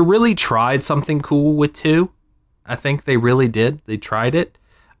they really tried something cool with 2. I think they really did. They tried it.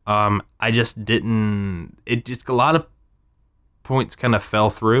 I just didn't. It just a lot of points kind of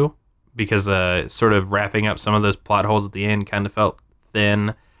fell through because sort of wrapping up some of those plot holes at the end kind of felt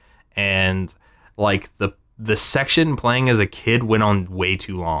thin, and like the section playing as a kid went on way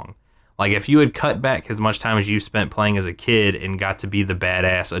too long. Like if you had cut back as much time as you spent playing as a kid and got to be the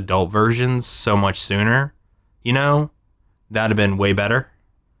badass adult versions so much sooner, that'd have been way better.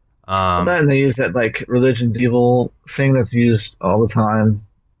 Well, then they use that like religion's evil thing that's used all the time,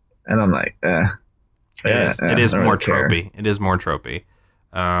 and I'm like, It is I don't more really care. tropey. It is more tropey,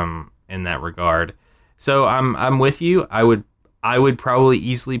 in that regard. So I'm with you. I would probably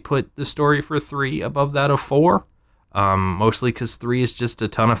easily put the story for 3 above that of 4. Mostly because 3 is just a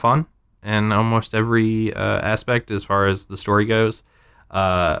ton of fun in almost every aspect as far as the story goes.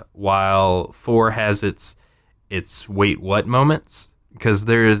 While 4 has its wait what moments, because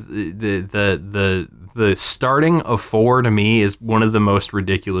there's the starting of 4 to me is one of the most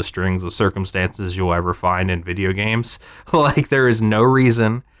ridiculous strings of circumstances you'll ever find in video games. Like there is no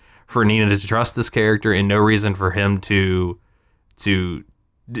reason for Nina to trust this character and no reason for him to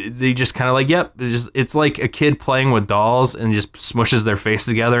they just kind of like, yep, it's like a kid playing with dolls and just smushes their face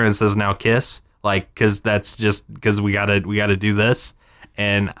together and says now kiss, like because that's just because we gotta do this.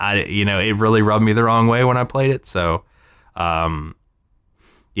 And it really rubbed me the wrong way when I played it. So 1,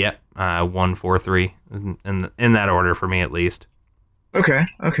 4, 3 in that order for me at least. Okay.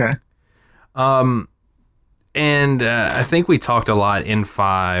 And I think we talked a lot in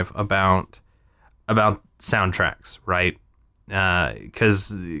 5 about soundtracks, right?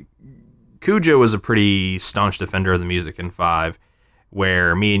 Because Cujo was a pretty staunch defender of the music in 5,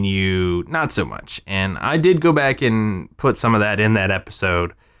 where me and you, not so much. And I did go back and put some of that in that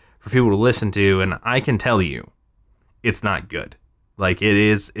episode for people to listen to, and I can tell you, it's not good. Like,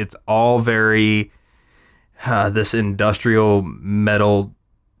 it's all very, this industrial metal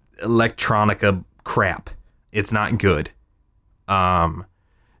electronica crap. It's not good.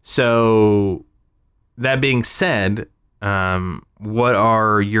 So, that being said, what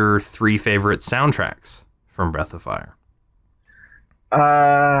are your 3 favorite soundtracks from Breath of Fire?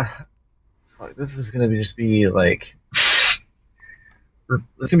 Fuck, this is gonna be just be like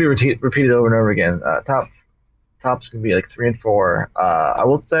it's gonna be repeated over and over again. Top's gonna be like 3 and 4. I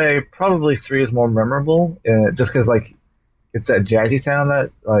would say probably 3 is more memorable, just because like it's that jazzy sound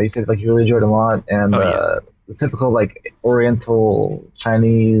that you said like you really enjoyed a lot, and the typical like Oriental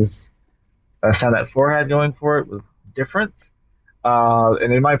Chinese sound that 4 had going for it was different.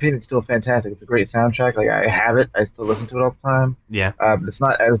 And in my opinion, it's still fantastic. It's a great soundtrack. Like I have it, I still listen to it all the time. Yeah. But it's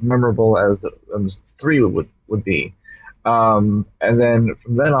not as memorable as 3 would be. And then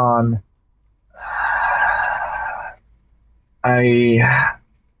from then on, I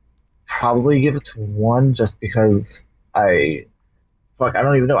probably give it to 1 just because I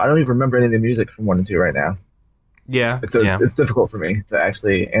don't even know. I don't even remember any of the music from 1 and 2 right now. Yeah. It's difficult for me to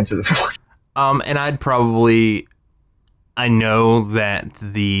actually answer this one. And I know that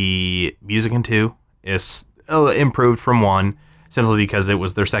the music in 2 is improved from 1 simply because it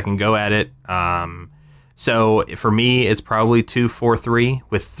was their second go at it. So for me, it's probably 2, 4, 3,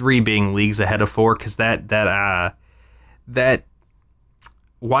 with 3 being leagues ahead of 4, because that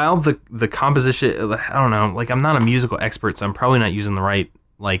while the composition, I don't know, like I'm not a musical expert, so I'm probably not using the right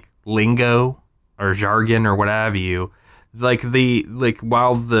like lingo or jargon or what have you.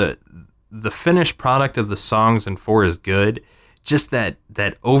 While the finished product of the songs in 4 is good, just that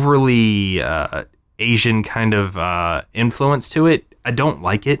overly Asian kind of influence to it, I don't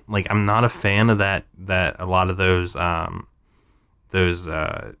like it. Like I'm not a fan of that a lot of those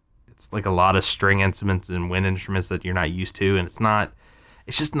it's like a lot of string instruments and wind instruments that you're not used to, and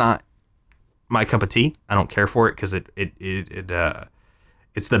it's just not my cup of tea. I don't care for it because it's the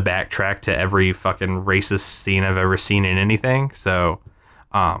backtrack to every fucking racist scene I've ever seen in anything. So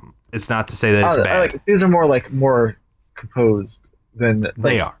it's not to say that it's bad. These are more composed than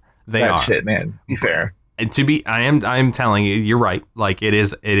they are. They are. Shit, man. Be fair. And I am telling you, you're right. Like it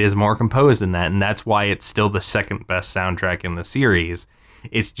is more composed than that, and that's why it's still the second best soundtrack in the series.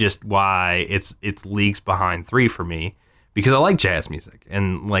 It's just why it's leagues behind 3 for me, because I like jazz music,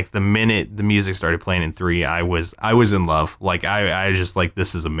 and like the minute the music started playing in 3, I was in love. Like I just like,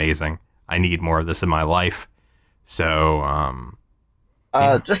 this is amazing. I need more of this in my life. So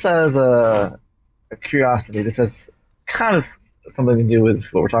yeah. Just as a curiosity, this has kind of something to do with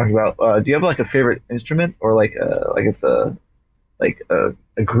what we're talking about. Do you have like a favorite instrument, or like it's a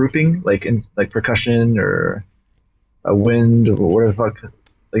grouping, like in like percussion or a wind or whatever the fuck?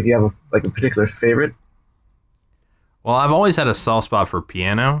 Like, do you have a particular favorite? Well, I've always had a soft spot for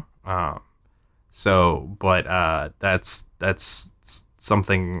piano. But that's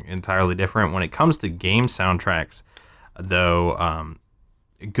something entirely different. When it comes to game soundtracks, though,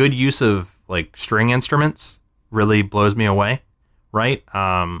 good use of like string instruments really blows me away, right?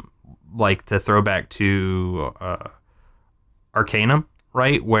 Like to throw back to Arcanum,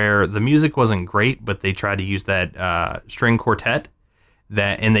 right, where the music wasn't great, but they tried to use that string quartet,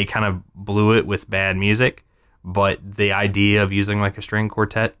 and they kind of blew it with bad music. But the idea of using like a string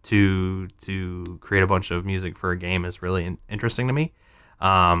quartet to create a bunch of music for a game is really interesting to me.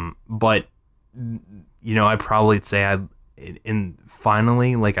 But you know, I'd probably say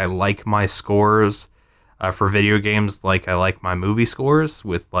finally, like I like my scores for video games like I like my movie scores,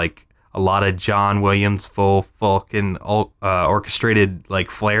 with like a lot of John Williams full fucking orchestrated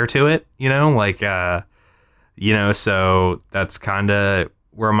like flair to it, you know, like so that's kind of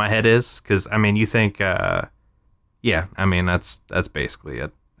where my head is, because I mean, you think yeah, I mean that's basically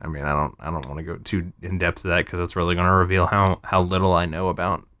it. I mean, I don't want to go too in depth to that, because that's really going to reveal how little I know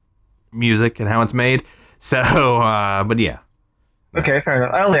about music and how it's made. So, but yeah. Okay, fair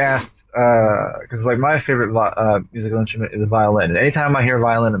enough. I only asked because like my favorite musical instrument is a violin, and anytime I hear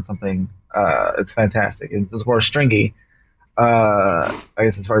violin in something, it's fantastic. It's just more stringy. I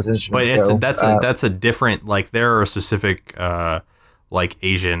guess as far as instruments go. But that's a different, like there are specific like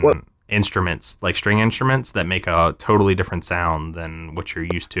Asian instruments, like string instruments, that make a totally different sound than what you're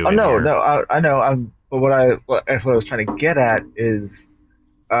used to. I know. But what I was trying to get at is,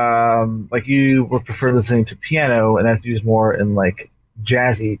 like you would prefer listening to piano, and that's used more in like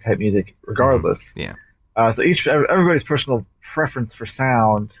jazzy type music, regardless. Yeah. So everybody's personal preference for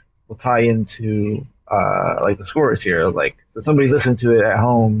sound will tie into like the scores here. Like, so somebody listened to it at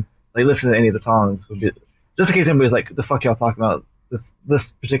home, like listen to any of the songs, would be just in case anybody's like, the fuck y'all talking about?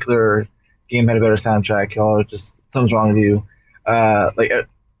 This particular game had a better soundtrack. Y'all are just, something's wrong with you. Like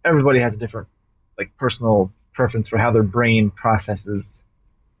everybody has a different like personal preference for how their brain processes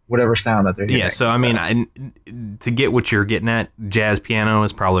whatever sound that they're hearing. Yeah, so I mean, to get what you're getting at, jazz piano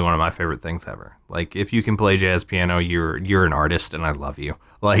is probably one of my favorite things ever. Like, if you can play jazz piano, you're an artist, and I love you.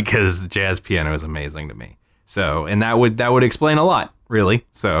 Like, because jazz piano is amazing to me. So, and that would explain a lot, really.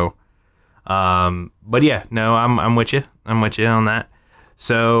 So, but yeah, no, I'm with you. I'm with you on that.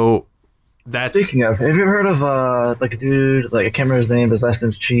 So that's Speaking of, have you ever heard of like a dude, like I can't remember his name, but his last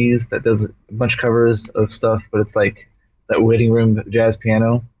name's Cheese, that does a bunch of covers of stuff, but it's like that waiting room jazz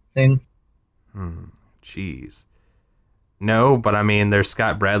piano thing. Jeez. No, but I mean, there's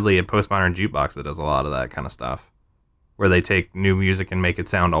Scott Bradley at Postmodern Jukebox that does a lot of that kind of stuff, where they take new music and make it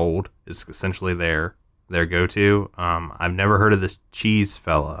sound old. Is essentially their go-to. I've never heard of this Cheese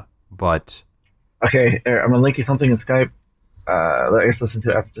fella, but Okay, I'm gonna link you something in Skype. I guess listen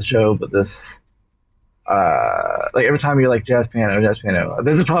to it after the show, but this, like every time you're like jazz piano, jazz piano.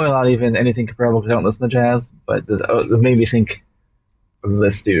 This is probably not even anything comparable because I don't listen to jazz, but it made me think of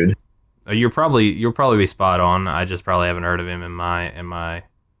this dude. you'll probably be spot on. I just probably haven't heard of him in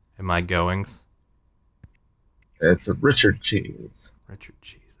my goings. It's Richard Cheese. Richard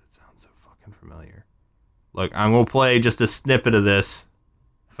Cheese. That sounds so fucking familiar. Look, I'm gonna play just a snippet of this,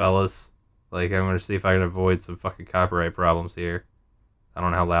 fellas. Like, I'm gonna see if I can avoid some fucking copyright problems here. I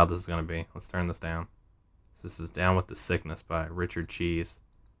don't know how loud this is gonna be. Let's turn this down. This is Down with the Sickness by Richard Cheese.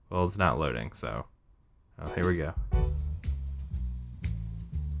 Well, it's not loading, so. Oh, here we go.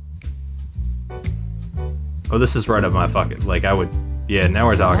 Oh, this is right up my fucking. Like, I would. Yeah, now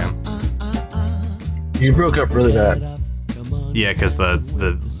we're talking. You broke up really bad. Yeah, because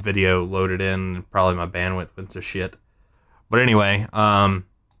the video loaded in, probably my bandwidth went to shit. But anyway,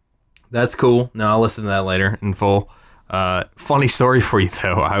 that's cool. No, I'll listen to that later in full. Funny story for you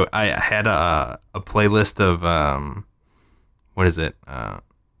though. I had a playlist of what is it?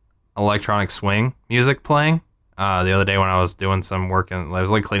 Electronic swing music playing. The other day when I was doing some work and I was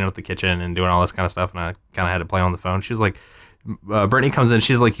like cleaning up the kitchen and doing all this kind of stuff, and I kind of had to play on the phone. She was like, Brittany comes in.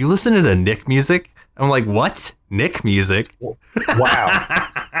 She's like, "You listening to Nick music?" I'm like, "What? Nick music?" Wow.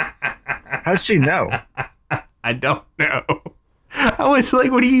 How'd she know? I don't know. I was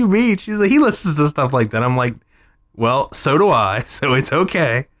like, "What do you mean?" She's like, "He listens to stuff like that." I'm like, "Well, so do I, so it's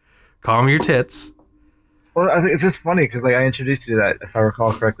okay. Calm your tits." Well, I think it's just funny because like I introduced you to that, if I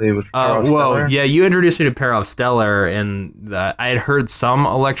recall correctly, with Carl Stellar. Yeah, you introduced me to Parov Stellar, and I had heard some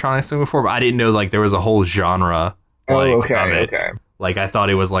electronic swing before, but I didn't know like there was a whole genre. Like, of it. Okay. Like, I thought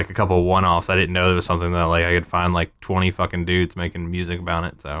it was like a couple of one-offs. I didn't know there was something that like I could find like 20 fucking dudes making music about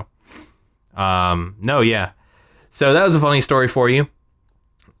it. So, no, yeah. So that was a funny story for you.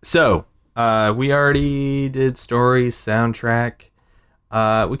 So, we already did stories, soundtrack.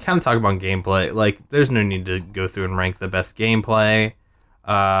 We kind of talked about gameplay. Like, there's no need to go through and rank the best gameplay.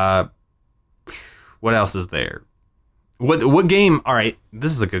 What else is there? What game? All right,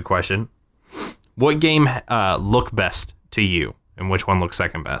 this is a good question. What game looked best to you, and which one looks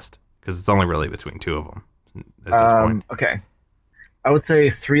second best? Because it's only really between two of them at this point. Okay. I would say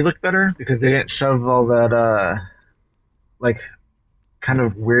 3 looked better because they didn't shove all that, like, kind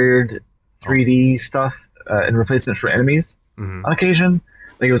of weird 3D stuff in replacement for enemies on occasion.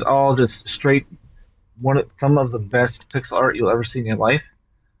 Like, it was all just straight, some of the best pixel art you'll ever see in your life.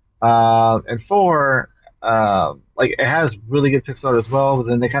 And 4, like, it has really good pixel art as well, but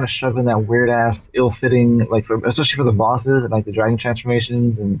then they kind of shove in that weird-ass, ill-fitting, like, especially for the bosses and, like, the dragon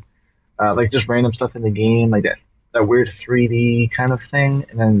transformations and, like, just random stuff in the game, like that weird 3D kind of thing,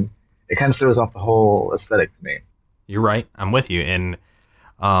 and then it kind of throws off the whole aesthetic to me. You're right. I'm with you. And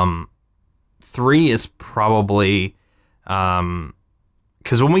 3 is probably...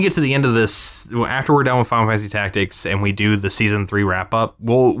 because when we get to the end of this, after we're done with Final Fantasy Tactics and we do the Season 3 wrap-up,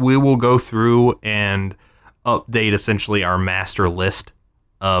 we will go through and update essentially our master list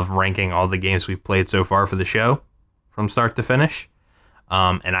of ranking all the games we've played so far for the show from start to finish.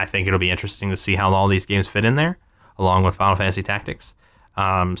 And I think it'll be interesting to see how all these games fit in there, along with Final Fantasy Tactics.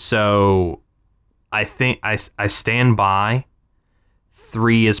 So I think I stand by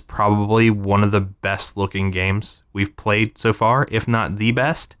 3 is probably one of the best looking games we've played so far, if not the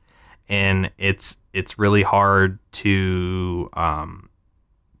best. And it's really hard to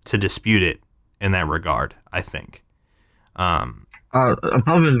dispute it in that regard, I think. I'm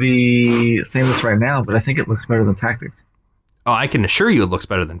probably going to be saying this right now, but I think it looks better than Tactics. Oh, I can assure you it looks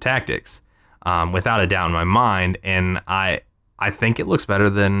better than Tactics, without a doubt in my mind. And I think it looks better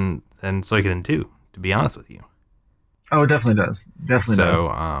than Suikoden 2, to be honest with you. Oh, it definitely does. Definitely does.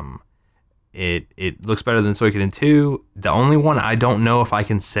 So, it looks better than Suikoden 2. The only one I don't know if I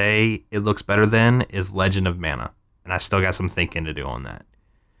can say it looks better than is Legend of Mana. And I still got some thinking to do on that.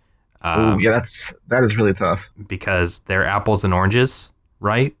 Oh, yeah, that is really tough. Because they're apples and oranges,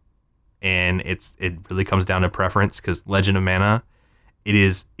 right? And it really comes down to preference, because Legend of Mana, it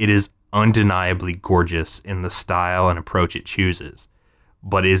is undeniably gorgeous in the style and approach it chooses.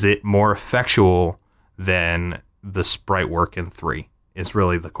 But is it more effectual than the sprite work in 3 is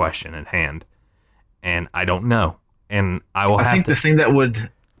really the question at hand. And I don't know. and I will I have think to. the thing that would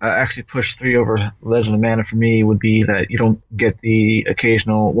actually push 3 over Legend of Mana for me would be that you don't get the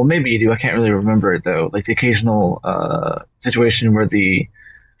occasional. Well, maybe you do. I can't really remember it though. Like the occasional situation where the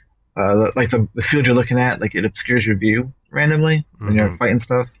field you're looking at, like it obscures your view randomly when you're fighting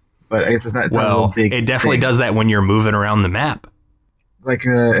stuff. But I guess it's not a real Well, big. it definitely thing. does that when you're moving around the map. Like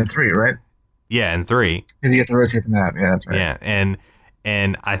in 3, right? Yeah, in 3. Because you get to rotate the map. Yeah, that's right. Yeah,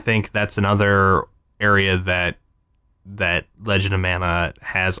 and I think that's another area that Legend of Mana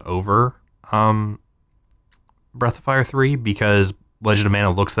has over Breath of Fire 3, because Legend of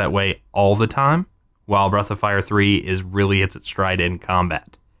Mana looks that way all the time, while Breath of Fire 3 is really hits its stride in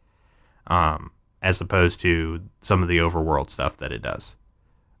combat, as opposed to some of the overworld stuff that it does,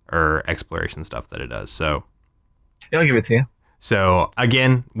 or exploration stuff that it does. So Yeah, I'll give it to you. So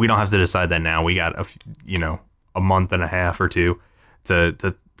again, we don't have to decide that now. We got a month and a half or 2 to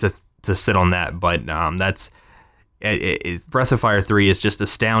sit on that. But that's Breath of Fire 3 is just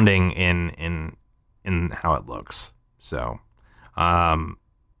astounding in how it looks. So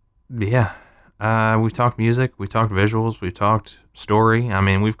yeah, we've talked music, we talked visuals, we've talked story. I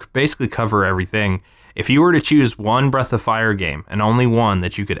mean, we've basically covered everything. If you were to choose one Breath of Fire game, and only one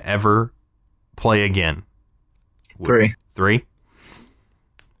that you could ever play again, 3. 3?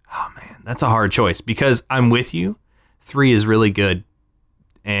 Oh man, that's a hard choice, because I'm with you. 3 is really good,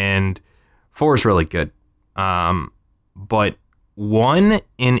 and 4 is really good. But 1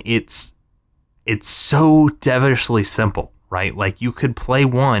 it's so devilishly simple, right? Like you could play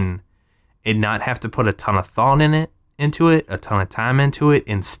 1 and not have to put a ton of thought into it, a ton of time into it,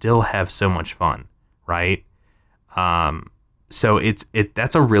 and still have so much fun, right? So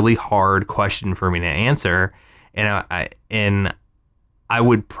that's a really hard question for me to answer, and I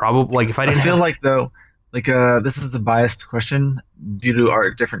would probably, like, if I didn't I feel like though, like this is a biased question due to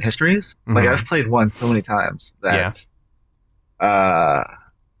our different histories. Like I've played 1 so many times that I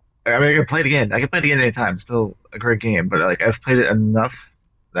mean I can play it again. I can play it again anytime. Still a great game, but like I've played it enough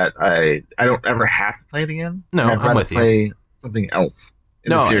that I don't ever have to play it again. No, I'd I'm rather with you. play something else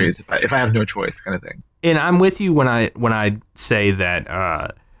in the series if I have no choice, kind of thing. And I'm with you when I say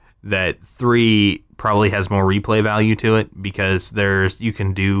that that 3 probably has more replay value to it, because you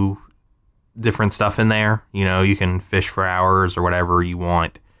can do different stuff in there. You can fish for hours or whatever you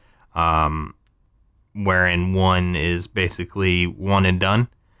want. Wherein 1 is basically one and done,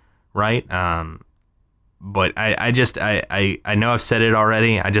 right? But I know I've said it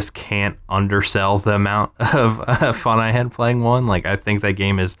already. I just can't undersell the amount of fun I had playing 1. Like, I think that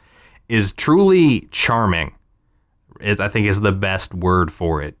game is truly charming. I think is the best word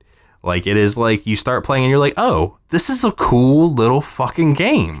for it. Like, it is like you start playing and you're like, oh, this is a cool little fucking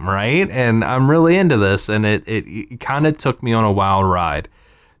game, right? And I'm really into this, and it kind of took me on a wild ride.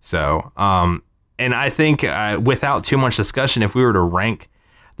 So, and I think without too much discussion, if we were to rank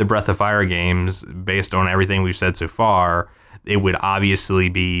the Breath of Fire games based on everything we've said so far, it would obviously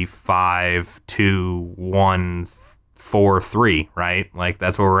be 5, 2, 1, 4, 3, right? Like,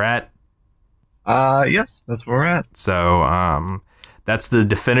 that's where we're at. Yes, that's where we're at. So, that's the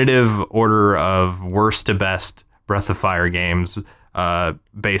definitive order of worst to best Breath of Fire games,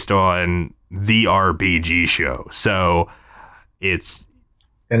 based on the RPG show. So it's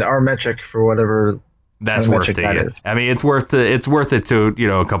our metric for whatever that's worth it. That is. I mean, it's worth it to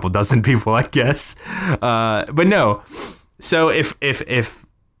a couple dozen people, I guess. But no. So if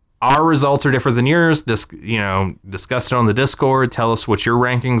our results are different than yours, discuss it on the Discord. Tell us what your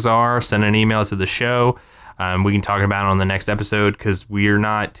rankings are. Send an email to the show. We can talk about it on the next episode, because we're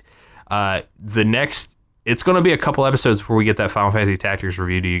not it's going to be a couple episodes before we get that Final Fantasy Tactics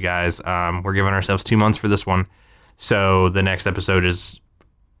review to you guys. We're giving ourselves 2 months for this one. So the next episode is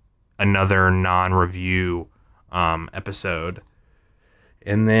another non-review episode.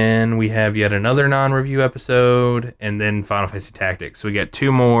 And then we have yet another non-review episode, and then Final Fantasy Tactics. So we got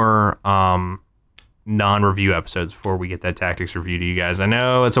 2 more non-review episodes before we get that Tactics review to you guys. I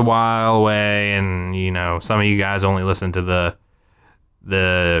know it's a while away, and some of you guys only listen to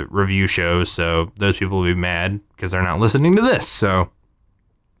the review shows, so those people will be mad because they're not listening to this. So,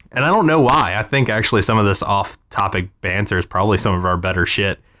 and I don't know why. I think actually some of this off-topic banter is probably some of our better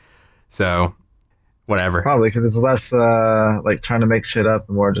shit. So, whatever. Probably because it's less like trying to make shit up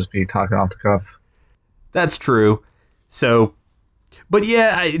and more just be talking off the cuff. That's true. So, but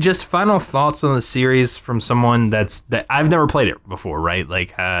yeah, just final thoughts on the series from someone that I've never played it before, right?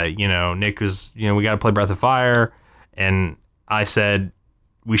 Like, Nick was, we got to play Breath of Fire, and I said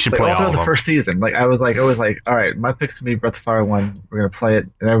we should play all of them. The first season, like I was like, all right, my pick's gonna be Breath of Fire 1. We're gonna play it,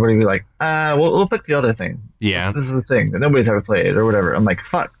 and everybody would be like, we'll pick the other thing. Yeah, this is the thing that nobody's ever played or whatever. I'm like,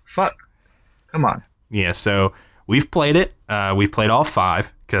 fuck, come on. Yeah, so We've played it. We've played all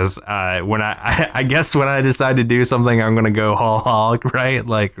 5 because when I guess when I decide to do something, I'm gonna go whole hog, right?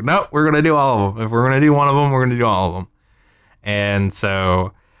 Like, nope, we're gonna do all of them. If we're gonna do one of them, we're gonna do all of them. And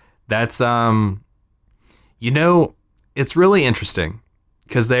so that's it's really interesting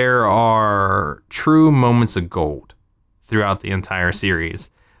because there are true moments of gold throughout the entire series.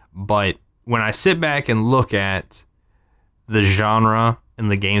 But when I sit back and look at the genre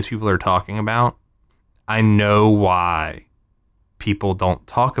and the games people are talking about, I know why people don't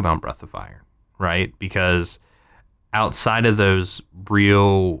talk about Breath of Fire, right? Because outside of those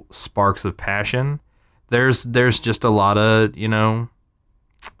real sparks of passion, there's just a lot of,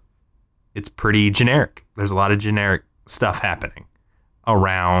 it's pretty generic. There's a lot of generic stuff happening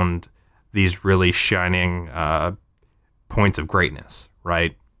around these really shining points of greatness,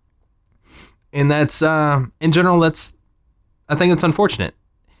 right? And that's, in general, I think it's unfortunate.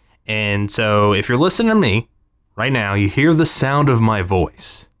 And so if you're listening to me right now, you hear the sound of my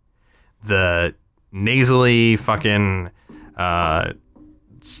voice, the nasally fucking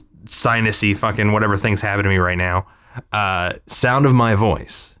sinusy fucking whatever thing's happening to me right now, sound of my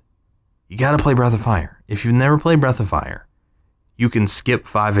voice, you gotta play Breath of Fire. If you've never played Breath of Fire, you can skip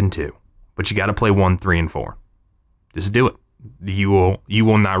 5 and 2, but you gotta play 1, 3, and 4. Just do it. You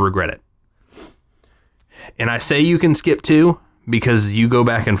will not regret it. And I say you can skip 2 because you go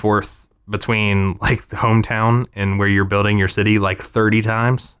back and forth between like the hometown and where you're building your city like 30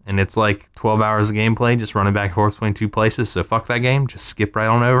 times, and it's like 12 hours of gameplay just running back and forth between 2 places. So fuck that game. Just skip right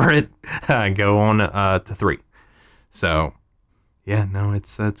on over it. Go on to 3. So yeah, no,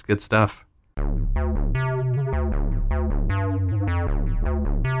 it's good stuff.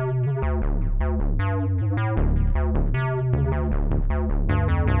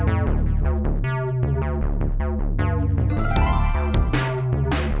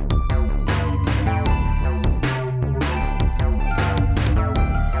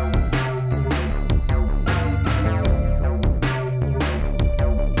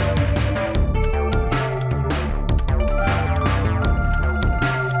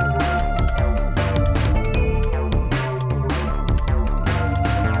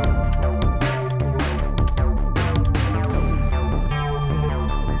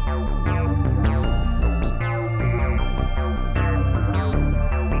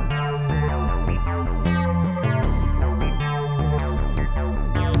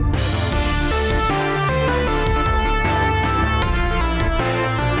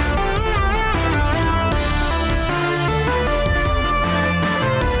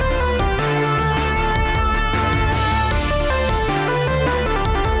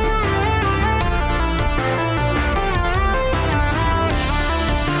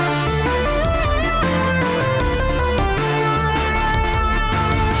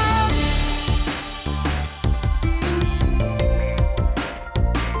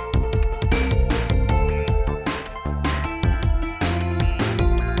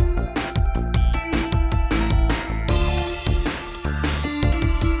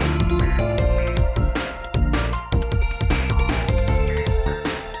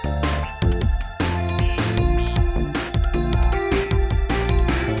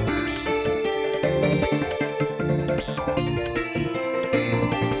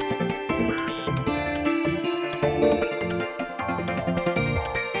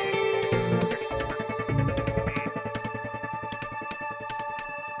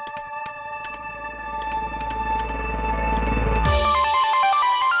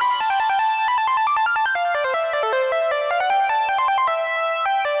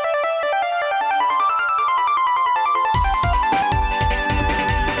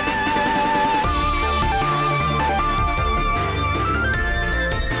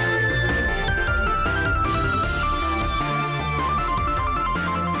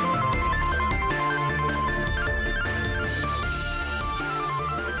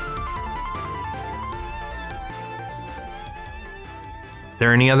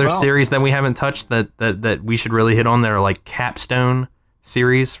 There any other series that we haven't touched that we should really hit on that are like capstone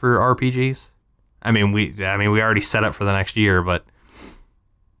series for RPGs? I mean, we already set up for the next year, but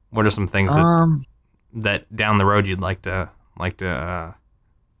what are some things that down the road you'd like to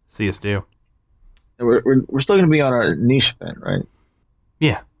see us do? We're still going to be on our niche bent, right?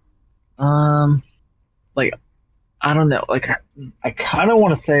 Yeah. Like, I don't know. Like, I kind of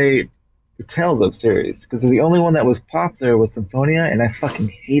want to say the Tales of series, because the only one that was popular was Symphonia, and I fucking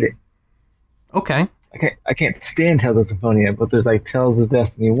hate it. Okay. I can't stand Tales of Symphonia, but there's like Tales of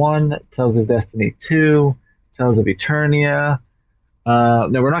Destiny 1, Tales of Destiny 2, Tales of Eternia. No,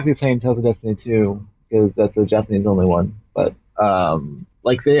 we're not going to be playing Tales of Destiny 2 because that's a Japanese only one. But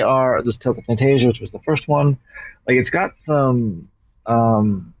like they are. There's Tales of Fantasia, which was the first one. Like it's got some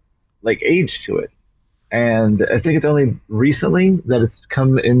like age to it, and I think it's only recently that it's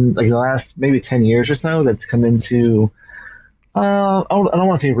come in, like the last maybe 10 years or so, that's come into. I don't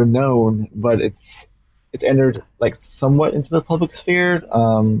want to say renown, but it's entered like somewhat into the public sphere.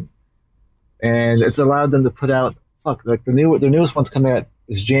 And it's allowed them to put out like the newest one's coming out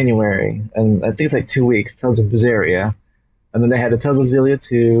is January, and I think it's like 2 weeks. Tales of Berseria, and then they had a Tales of Xillia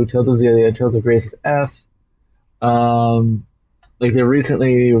 2, Tales of Xillia, Tales of Graces F. Um, like they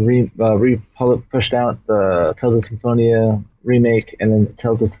recently pushed out the Tales of Symphonia remake, and then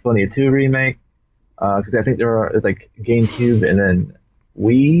Tales of Symphonia 2 remake. Because I think there are it's like GameCube and then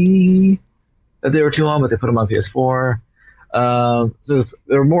Wii that they were two on, but they put them on PS4. So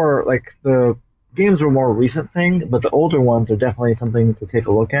they're more like the games were a more recent thing, but the older ones are definitely something to take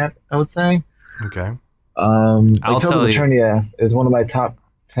a look at, I would say. Okay. Like Tales of Eternia is one of my top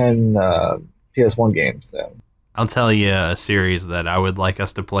 10 PS1 games. So I'll tell you a series that I would like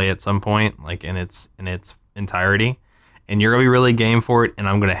us to play at some point, like in its entirety. And you're going to be really game for it, and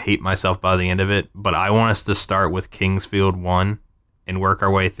I'm going to hate myself by the end of it. But I want us to start with Kingsfield 1 and work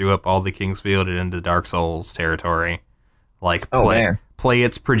our way through up all the Kingsfield and into Dark Souls territory. Like, play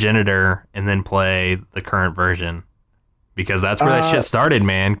its progenitor and then play the current version. Because that's where that shit started,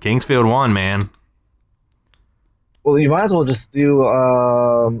 man. Kingsfield 1, man. Well, you might as well just do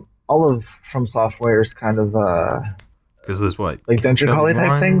all of From Software's kind of... Because there's what? Like Dungeon Crawler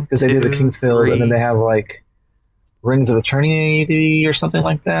type things? Because they do the Kingsfield, 3. And then they have, like... Rings of Eternity or something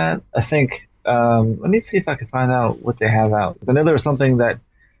like that. I think. Let me see if I can find out what they have out. I know there was something that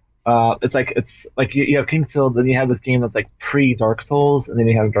it's like you have Kingsfield, then you have this game that's like pre Dark Souls, and then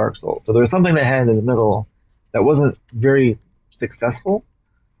you have Dark Souls. So there was something they had in the middle that wasn't very successful.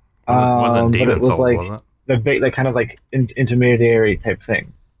 It wasn't Demon but it was Souls, like was it? The kind of like intermediary type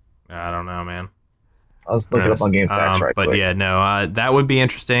thing. I don't know, man. I'll just look it up on GameFAQs right But quick. yeah, no, that would be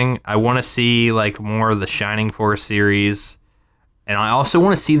interesting. I want to see like more of the Shining Force series, and I also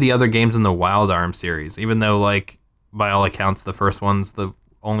want to see the other games in the Wild Arm series. Even though, like, by all accounts, the first one's the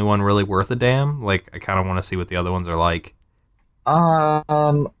only one really worth a damn. Like, I kind of want to see what the other ones are like. Well,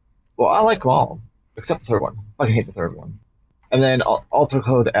 I like them all except the third one. I fucking hate the third one. And then Alter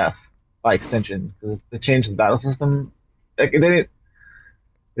Code F by extension, because they changed the battle system. Like,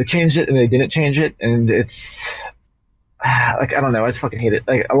 they changed it and they didn't change it, and it's like, I don't know, I just fucking hate it.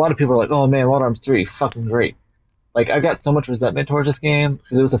 Like, a lot of people are like, oh man, Wild Arms 3, fucking great. Like, I've got so much resentment towards this game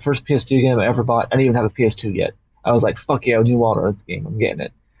because it was the first PS2 game I ever bought. I didn't even have a PS2 yet. I was like, fuck yeah, I'll do Wild Arms game. I'm getting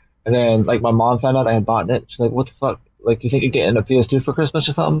it. And then, like, my mom found out I had bought it. She's like, what the fuck? Like, you think you're getting a PS2 for Christmas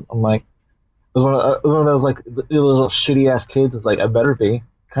or something? I'm like, it was one of those, like, little shitty ass kids. It's like, I better be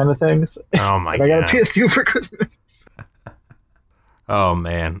kind of things. Oh my god. I got a PS2 for Christmas. Oh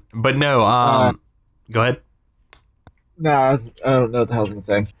man. But no, go ahead. No, I don't know what the hell I was going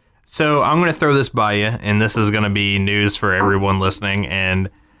to say. So I'm going to throw this by you, and this is going to be news for everyone listening. And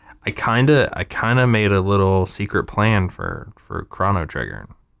I kind of made a little secret plan for Chrono Trigger,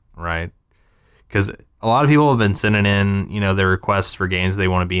 right? Because a lot of people have been sending in, their requests for games they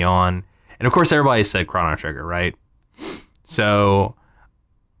want to be on, and of course everybody said Chrono Trigger, right? So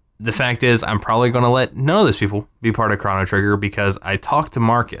the fact is, I'm probably going to let none of those people be part of Chrono Trigger because I talked to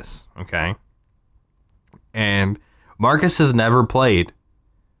Marcus, okay? And Marcus has never played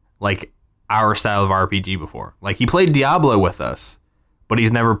like our style of RPG before. Like, he played Diablo with us, but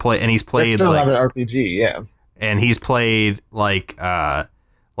he's never played, and he's played it's still like not an RPG, yeah. And he's played like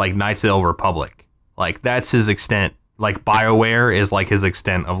Knights of the Old Republic. Like, that's his extent. Like, BioWare is like his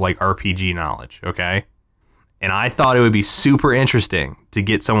extent of like RPG knowledge, okay? And I thought it would be super interesting to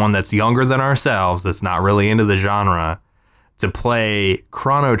get someone that's younger than ourselves, that's not really into the genre, to play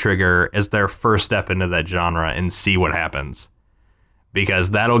Chrono Trigger as their first step into that genre and see what happens.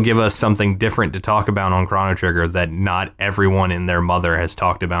 Because that'll give us something different to talk about on Chrono Trigger that not everyone and their mother has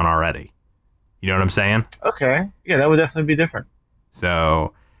talked about already. You know what I'm saying? Okay. Yeah, that would definitely be different.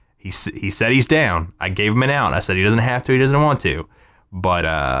 So he said he's down. I gave him an out. I said he doesn't have to, he doesn't want to.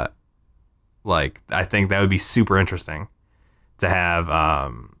 But like, I think that would be super interesting to have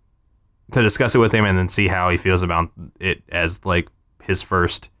to discuss it with him and then see how he feels about it as like his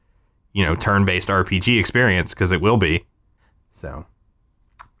first, turn-based RPG experience, because it will be. So,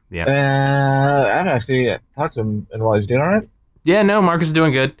 yeah. I haven't actually talked to him in a while. He's doing all right? Yeah, no, Marcus is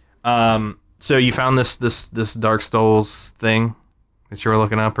doing good. So you found this Dark Souls thing that you were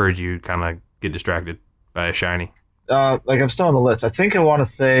looking up, or did you kind of get distracted by a shiny? Like, I'm still on the list. I think I want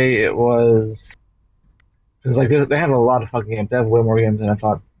to say it was because like they have a lot of fucking games. They have way more games than I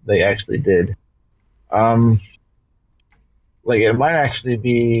thought they actually did. Like it might actually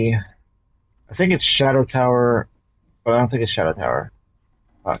be. I think it's Shadow Tower, but I don't think it's Shadow Tower.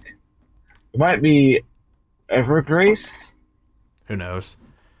 Fuck. It might be Evergrace. Who knows?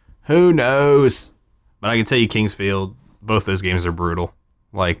 Who knows? But I can tell you, Kingsfield, both those games are brutal.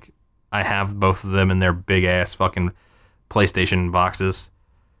 Like, I have both of them in their big ass fucking PlayStation boxes.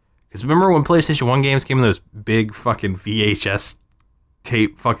 Because remember when PlayStation 1 games came in those big fucking VHS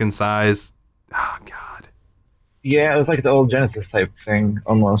tape fucking size? Oh, God. Yeah, it was like the old Genesis type thing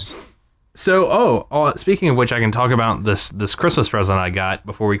almost. So, speaking of which, I can talk about this Christmas present I got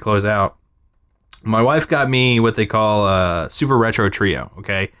before we close out. My wife got me what they call a Super Retro Trio,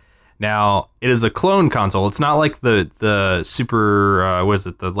 okay? Now, it is a clone console. It's not like the Super, what is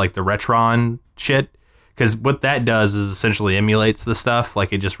it, the Retron shit? Because what that does is essentially emulates the stuff,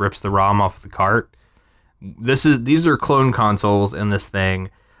 like it just rips the ROM off the cart. These are clone consoles in this thing.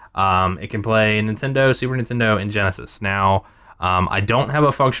 It can play Nintendo, Super Nintendo, and Genesis. Now, I don't have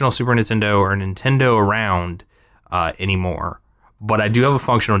a functional Super Nintendo or Nintendo around anymore, but I do have a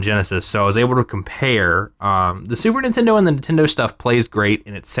functional Genesis, so I was able to compare. The Super Nintendo and the Nintendo stuff plays great,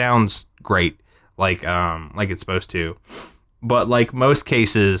 and it sounds great, like it's supposed to. But like most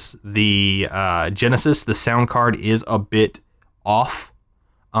cases, the Genesis, the sound card is a bit off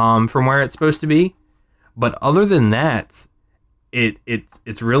from where it's supposed to be. But other than that,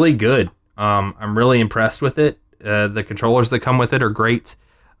 it's really good. I'm really impressed with it. The controllers that come with it are great.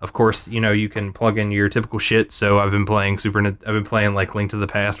 Of course, you can plug in your typical shit. So I've been playing like Link to the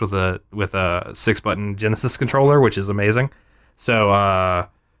Past with a 6-button Genesis controller, which is amazing. So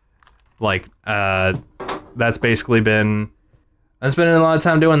that's basically been. I'm spending a lot of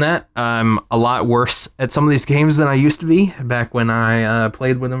time doing that. I'm a lot worse at some of these games than I used to be back when I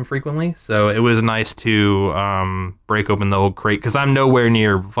played with them frequently. So it was nice to break open the old crate because I'm nowhere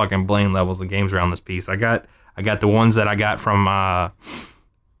near fucking Blaine levels of games around this piece. I got the ones that I got from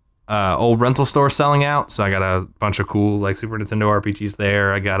old rental stores selling out. So I got a bunch of cool like Super Nintendo RPGs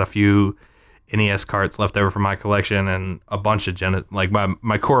there. I got a few NES carts left over from my collection and a bunch of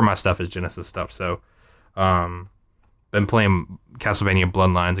my core of my stuff is Genesis stuff. So been playing Castlevania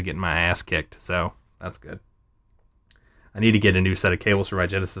Bloodlines and getting my ass kicked, so that's good. I need to get a new set of cables for my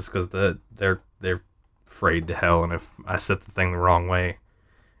Genesis because they're frayed to hell, and if I set the thing the wrong way,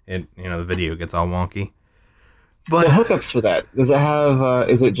 the video gets all wonky. But the hookups for that, does it have?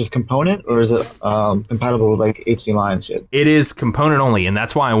 Is it just component or is it compatible with like HDMI and shit? It is component only, and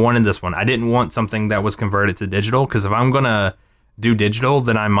that's why I wanted this one. I didn't want something that was converted to digital because if I'm gonna do digital,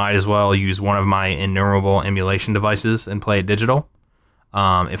 then I might as well use one of my innumerable emulation devices and play it digital.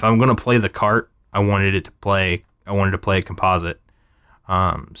 If I'm going to play the cart, I wanted to play a composite.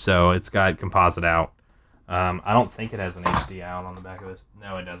 So it's got composite out. I don't think it has an HD out on the back of this.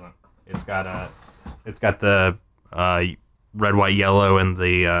 No, it doesn't. It's got the red, white, yellow, and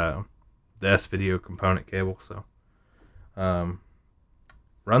the S video component cable. So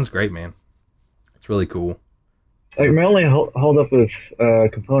runs great, man. It's really cool. Like my only hold up with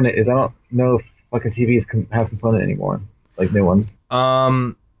component is I don't know if fucking TVs have component anymore, like new ones.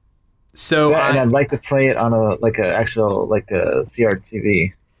 So and I'd like to play it on a actual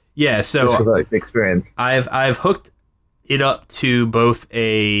CRTV. Yeah, so just for the experience. I've hooked it up to both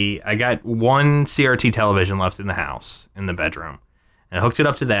I got one CRT television left in the house in the bedroom, and I hooked it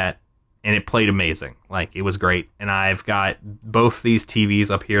up to that, and it played amazing. Like it was great. And I've got both these TVs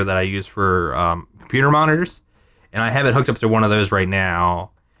up here that I use for computer monitors. And I have it hooked up to one of those right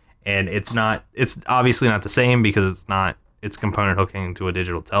now, and it's obviously not the same because it's component hooking to a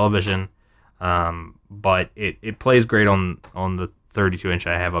digital television, but it plays great on the 32-inch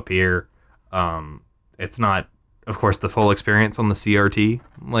I have up here. It's not, of course, the full experience on the CRT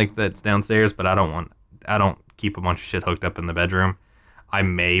like that's downstairs, but I don't keep a bunch of shit hooked up in the bedroom. I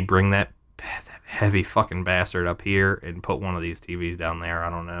may bring that heavy fucking bastard up here and put one of these TVs down there. I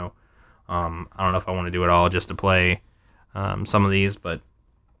don't know. I don't know if I want to do it all just to play some of these, but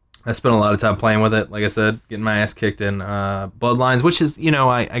I spent a lot of time playing with it. Like I said, getting my ass kicked in Bloodlines, which is,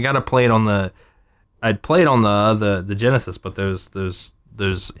 I got to play it on I'd play it on the Genesis, but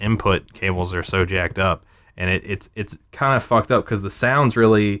those input cables are so jacked up, and it's kind of fucked up because the sound's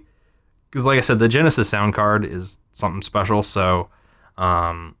really, because like I said, the Genesis sound card is something special, so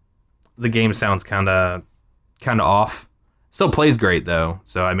the game sounds kind of off. Still plays great though,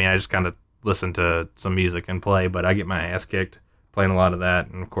 so I mean I just kind of listen to some music and play, but I get my ass kicked playing a lot of that.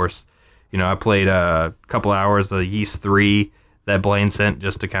 And of course, I played a couple hours of Yeast 3 that Blaine sent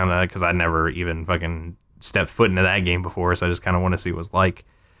just to kind of, because I never even fucking stepped foot into that game before, so I just kind of want to see what it's like.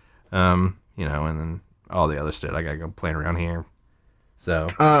 And then all the other shit I gotta go playing around here. So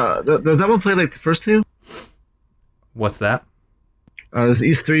does that one play like the first two? What's that? Is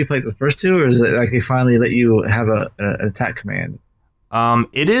E3 like the first two, or is it like they finally let you have an attack command?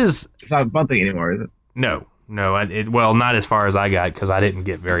 It is. It's not bumping anymore, is it? No, no. Well, not as far as I got because I didn't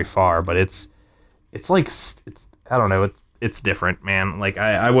get very far. But it's like it's. I don't know. It's different, man. Like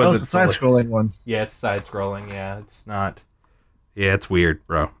I wasn't. It's a side-scrolling one. Yeah, it's side-scrolling. Yeah, it's not. Yeah, it's weird,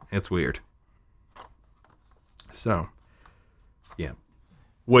 bro. It's weird. So, yeah.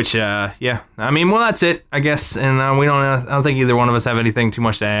 Which, yeah. I mean, well, that's it, I guess. And I don't think either one of us have anything too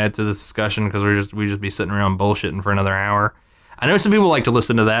much to add to this discussion because we just be sitting around bullshitting for another hour. I know some people like to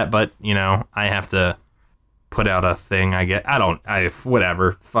listen to that, but I have to put out a thing.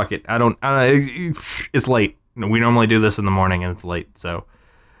 Whatever. Fuck it. It's late. We normally do this in the morning and it's late. So,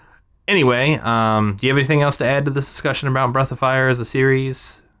 anyway, do you have anything else to add to this discussion about Breath of Fire as a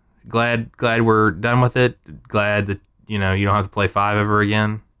series? Glad we're done with it. Glad that you don't have to play 5 ever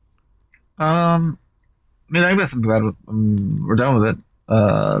again. I mean, I guess I'm glad we're done with it.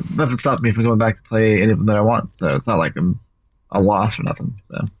 Nothing stopped me from going back to play any of them that I want, so it's not like I'm a loss or nothing.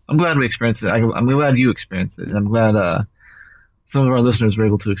 So I'm glad we experienced it. I'm glad you experienced it, and I'm glad some of our listeners were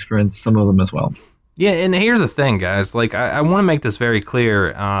able to experience some of them as well. Yeah, and here's the thing, guys. Like, I want to make this very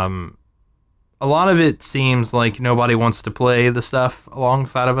clear. A lot of it seems like nobody wants to play the stuff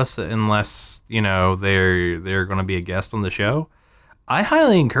alongside of us unless, they're going to be a guest on the show. I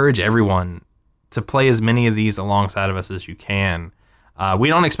highly encourage everyone to play as many of these alongside of us as you can. We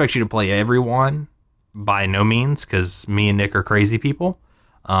don't expect you to play everyone by no means because me and Nick are crazy people.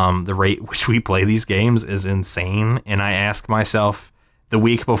 The rate which we play these games is insane. And I ask myself the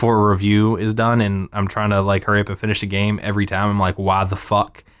week before a review is done and I'm trying to like hurry up and finish a game every time. I'm like, why the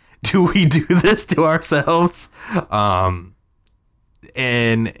fuck do we do this to ourselves?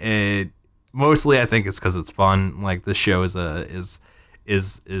 And mostly I think it's because it's fun. Like this show is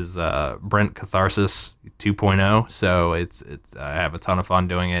Brent Catharsis 2.0, so it's I have a ton of fun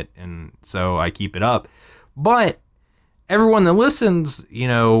doing it, and so I keep it up. But everyone that listens,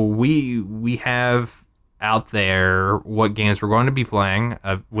 we have out there what games we're going to be playing.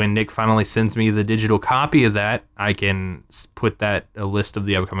 When Nick finally sends me the digital copy of that, I can put a list of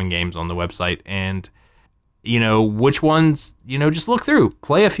the upcoming games on the website, and which ones, just look through,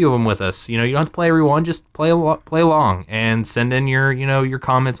 play a few of them with us. You don't have to play every one, just play along and send in your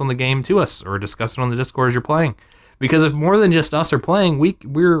comments on the game to us or discuss it on the Discord as you're playing. Because if more than just us are playing,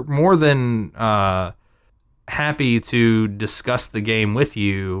 we're more than happy to discuss the game with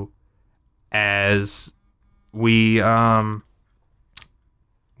you as we next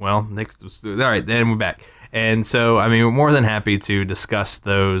all right, then we're back. And so I mean, we're more than happy to discuss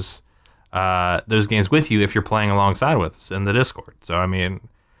those games with you if you're playing alongside with us in the Discord. So I mean,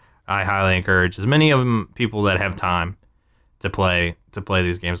 I highly encourage as many of them people that have time to play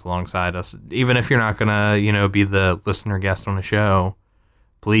these games alongside us. Even if you're not gonna be the listener guest on the show,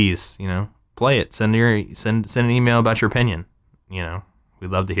 please play it. Send an email about your opinion. We'd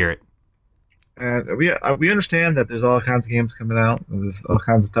love to hear it. And we understand that there's all kinds of games coming out. And there's all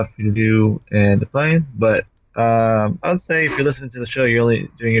kinds of stuff for you to do and to play. But I would say if you're listening to the show, you're only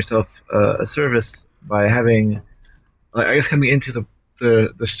doing yourself a service by having, I guess, coming into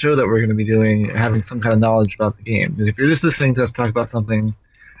the show that we're going to be doing, having some kind of knowledge about the game. Because if you're just listening to us talk about something,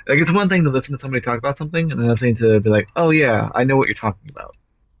 like it's one thing to listen to somebody talk about something, and another thing to be like, oh yeah, I know what you're talking about.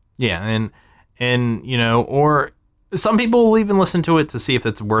 Yeah, and or some people will even listen to it to see if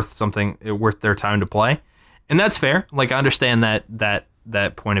it's worth their time to play, and that's fair. Like I understand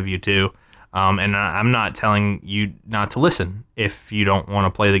that point of view too, and I'm not telling you not to listen if you don't want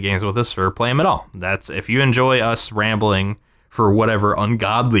to play the games with us or play them at all. That's if you enjoy us rambling for whatever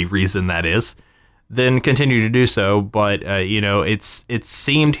ungodly reason that is, then continue to do so. But it's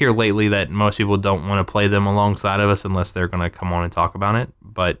seemed here lately that most people don't want to play them alongside of us unless they're going to come on and talk about it.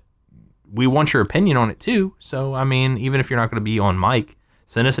 But we want your opinion on it too. So, I mean, even if you're not going to be on mic,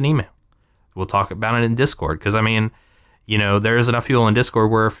 send us an email. We'll talk about it in Discord. Because, I mean, there's enough people in Discord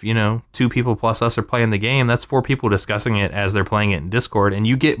where if, 2 people plus us are playing the game, that's 4 people discussing it as they're playing it in Discord. And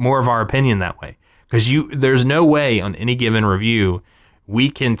you get more of our opinion that way. Because there's no way on any given review we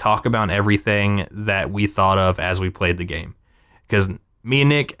can talk about everything that we thought of as we played the game. Because me and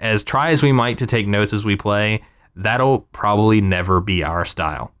Nick, as try as we might to take notes as we play, that'll probably never be our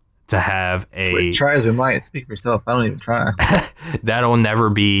style. To have try as we might, speak for yourself. I don't even try. That'll never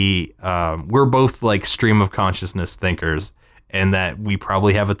be. We're both like stream of consciousness thinkers, and that we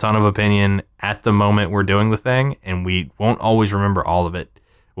probably have a ton of opinion at the moment we're doing the thing, and we won't always remember all of it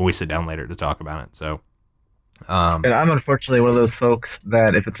when we sit down later to talk about it. So, and I'm unfortunately one of those folks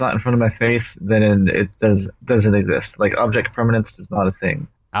that if it's not in front of my face, then it doesn't exist. Like object permanence is not a thing.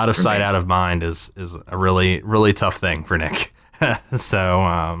 Out of sight, out of mind is a really, really tough thing for Nick.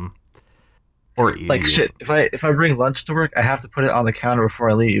 So, or Like shit. If I bring lunch to work, I have to put it on the counter before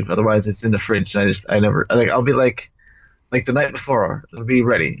I leave. Otherwise, it's in the fridge. And I never like. I'll be like the night before, it'll be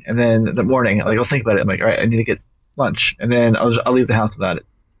ready, and then the morning, like I'll think about it. I'm like, all right, I need to get lunch, and then I'll leave the house without it.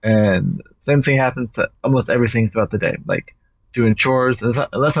 And same thing happens to almost everything throughout the day. Like doing chores,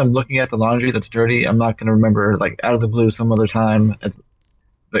 unless I'm looking at the laundry that's dirty, I'm not gonna remember like out of the blue some other time.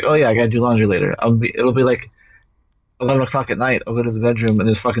 Like, oh yeah, I gotta do laundry later. It'll be like 11 o'clock at night. I'll go to the bedroom and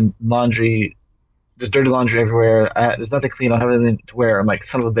there's fucking laundry, there's dirty laundry everywhere. There's nothing clean. I don't have anything to wear. I'm like,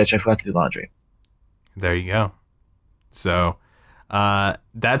 son of a bitch, I forgot to do laundry. There you go. So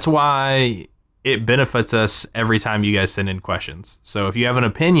that's why it benefits us every time you guys send in questions. So if you have an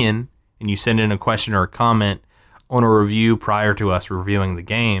opinion and you send in a question or a comment on a review prior to us reviewing the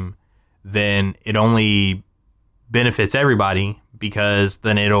game, then it only benefits everybody, because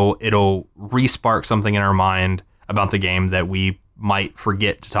then it'll re-spark something in our mind about the game that we might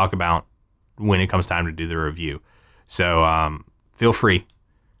forget to talk about when it comes time to do the review. So feel free.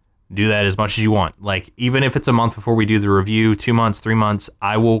 Do that as much as you want. Like, even if it's a month before we do the review, 2 months, 3 months,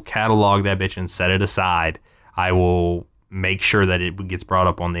 I will catalog that bitch and set it aside. I will make sure that it gets brought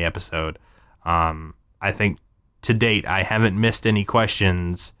up on the episode. I think to date, I haven't missed any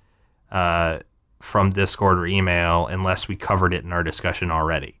questions from Discord or email unless we covered it in our discussion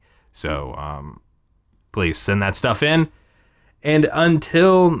already. So please send that stuff in. And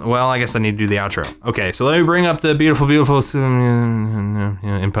well, I guess I need to do the outro. Okay, so let me bring up the beautiful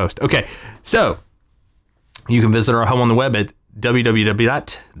in post. Okay, so you can visit our home on the web at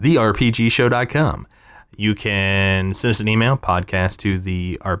www.therpgshow.com. You can send us an email,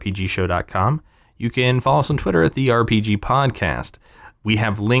 podcast@therpgshow.com. You can follow us on Twitter at the RPG Podcast. We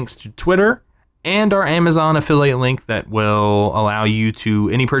have links to Twitter and our Amazon affiliate link that will allow you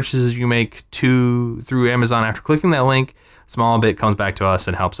to, any purchases you make through Amazon after clicking that link, small bit comes back to us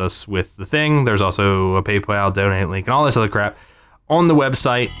and helps us with the thing. There's also a PayPal donate link and all this other crap on the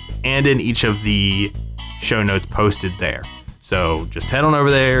website and in each of the show notes posted there. So just head on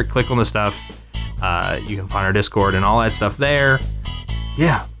over there, click on the stuff. You can find our Discord and all that stuff there.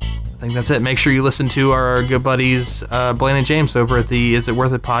 Yeah, I think that's it. Make sure you listen to our good buddies Blaine and James over at the Is It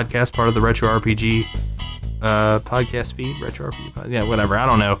Worth It podcast, part of the Retro RPG podcast feed. Retro RPG, yeah, whatever. I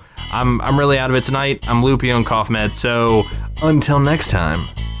don't know. I'm really out of it tonight. I'm loopy on cough med. So until next time,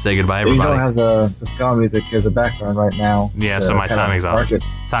 say goodbye, everybody. You don't have the ska music as a background right now. Yeah, so my timing's off.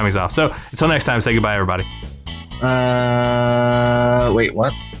 Timing's off. So until next time, say goodbye, everybody. Wait,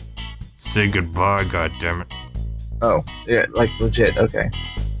 what? Say goodbye, goddammit. Oh, yeah, like legit. Okay.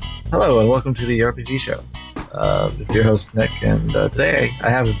 Hello and welcome to the RPG Show. This is your host Nick, and today I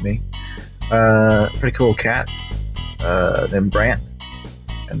have with me a pretty cool cat named Brant.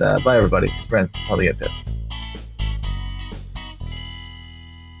 And bye everybody, because Brant's probably get pissed.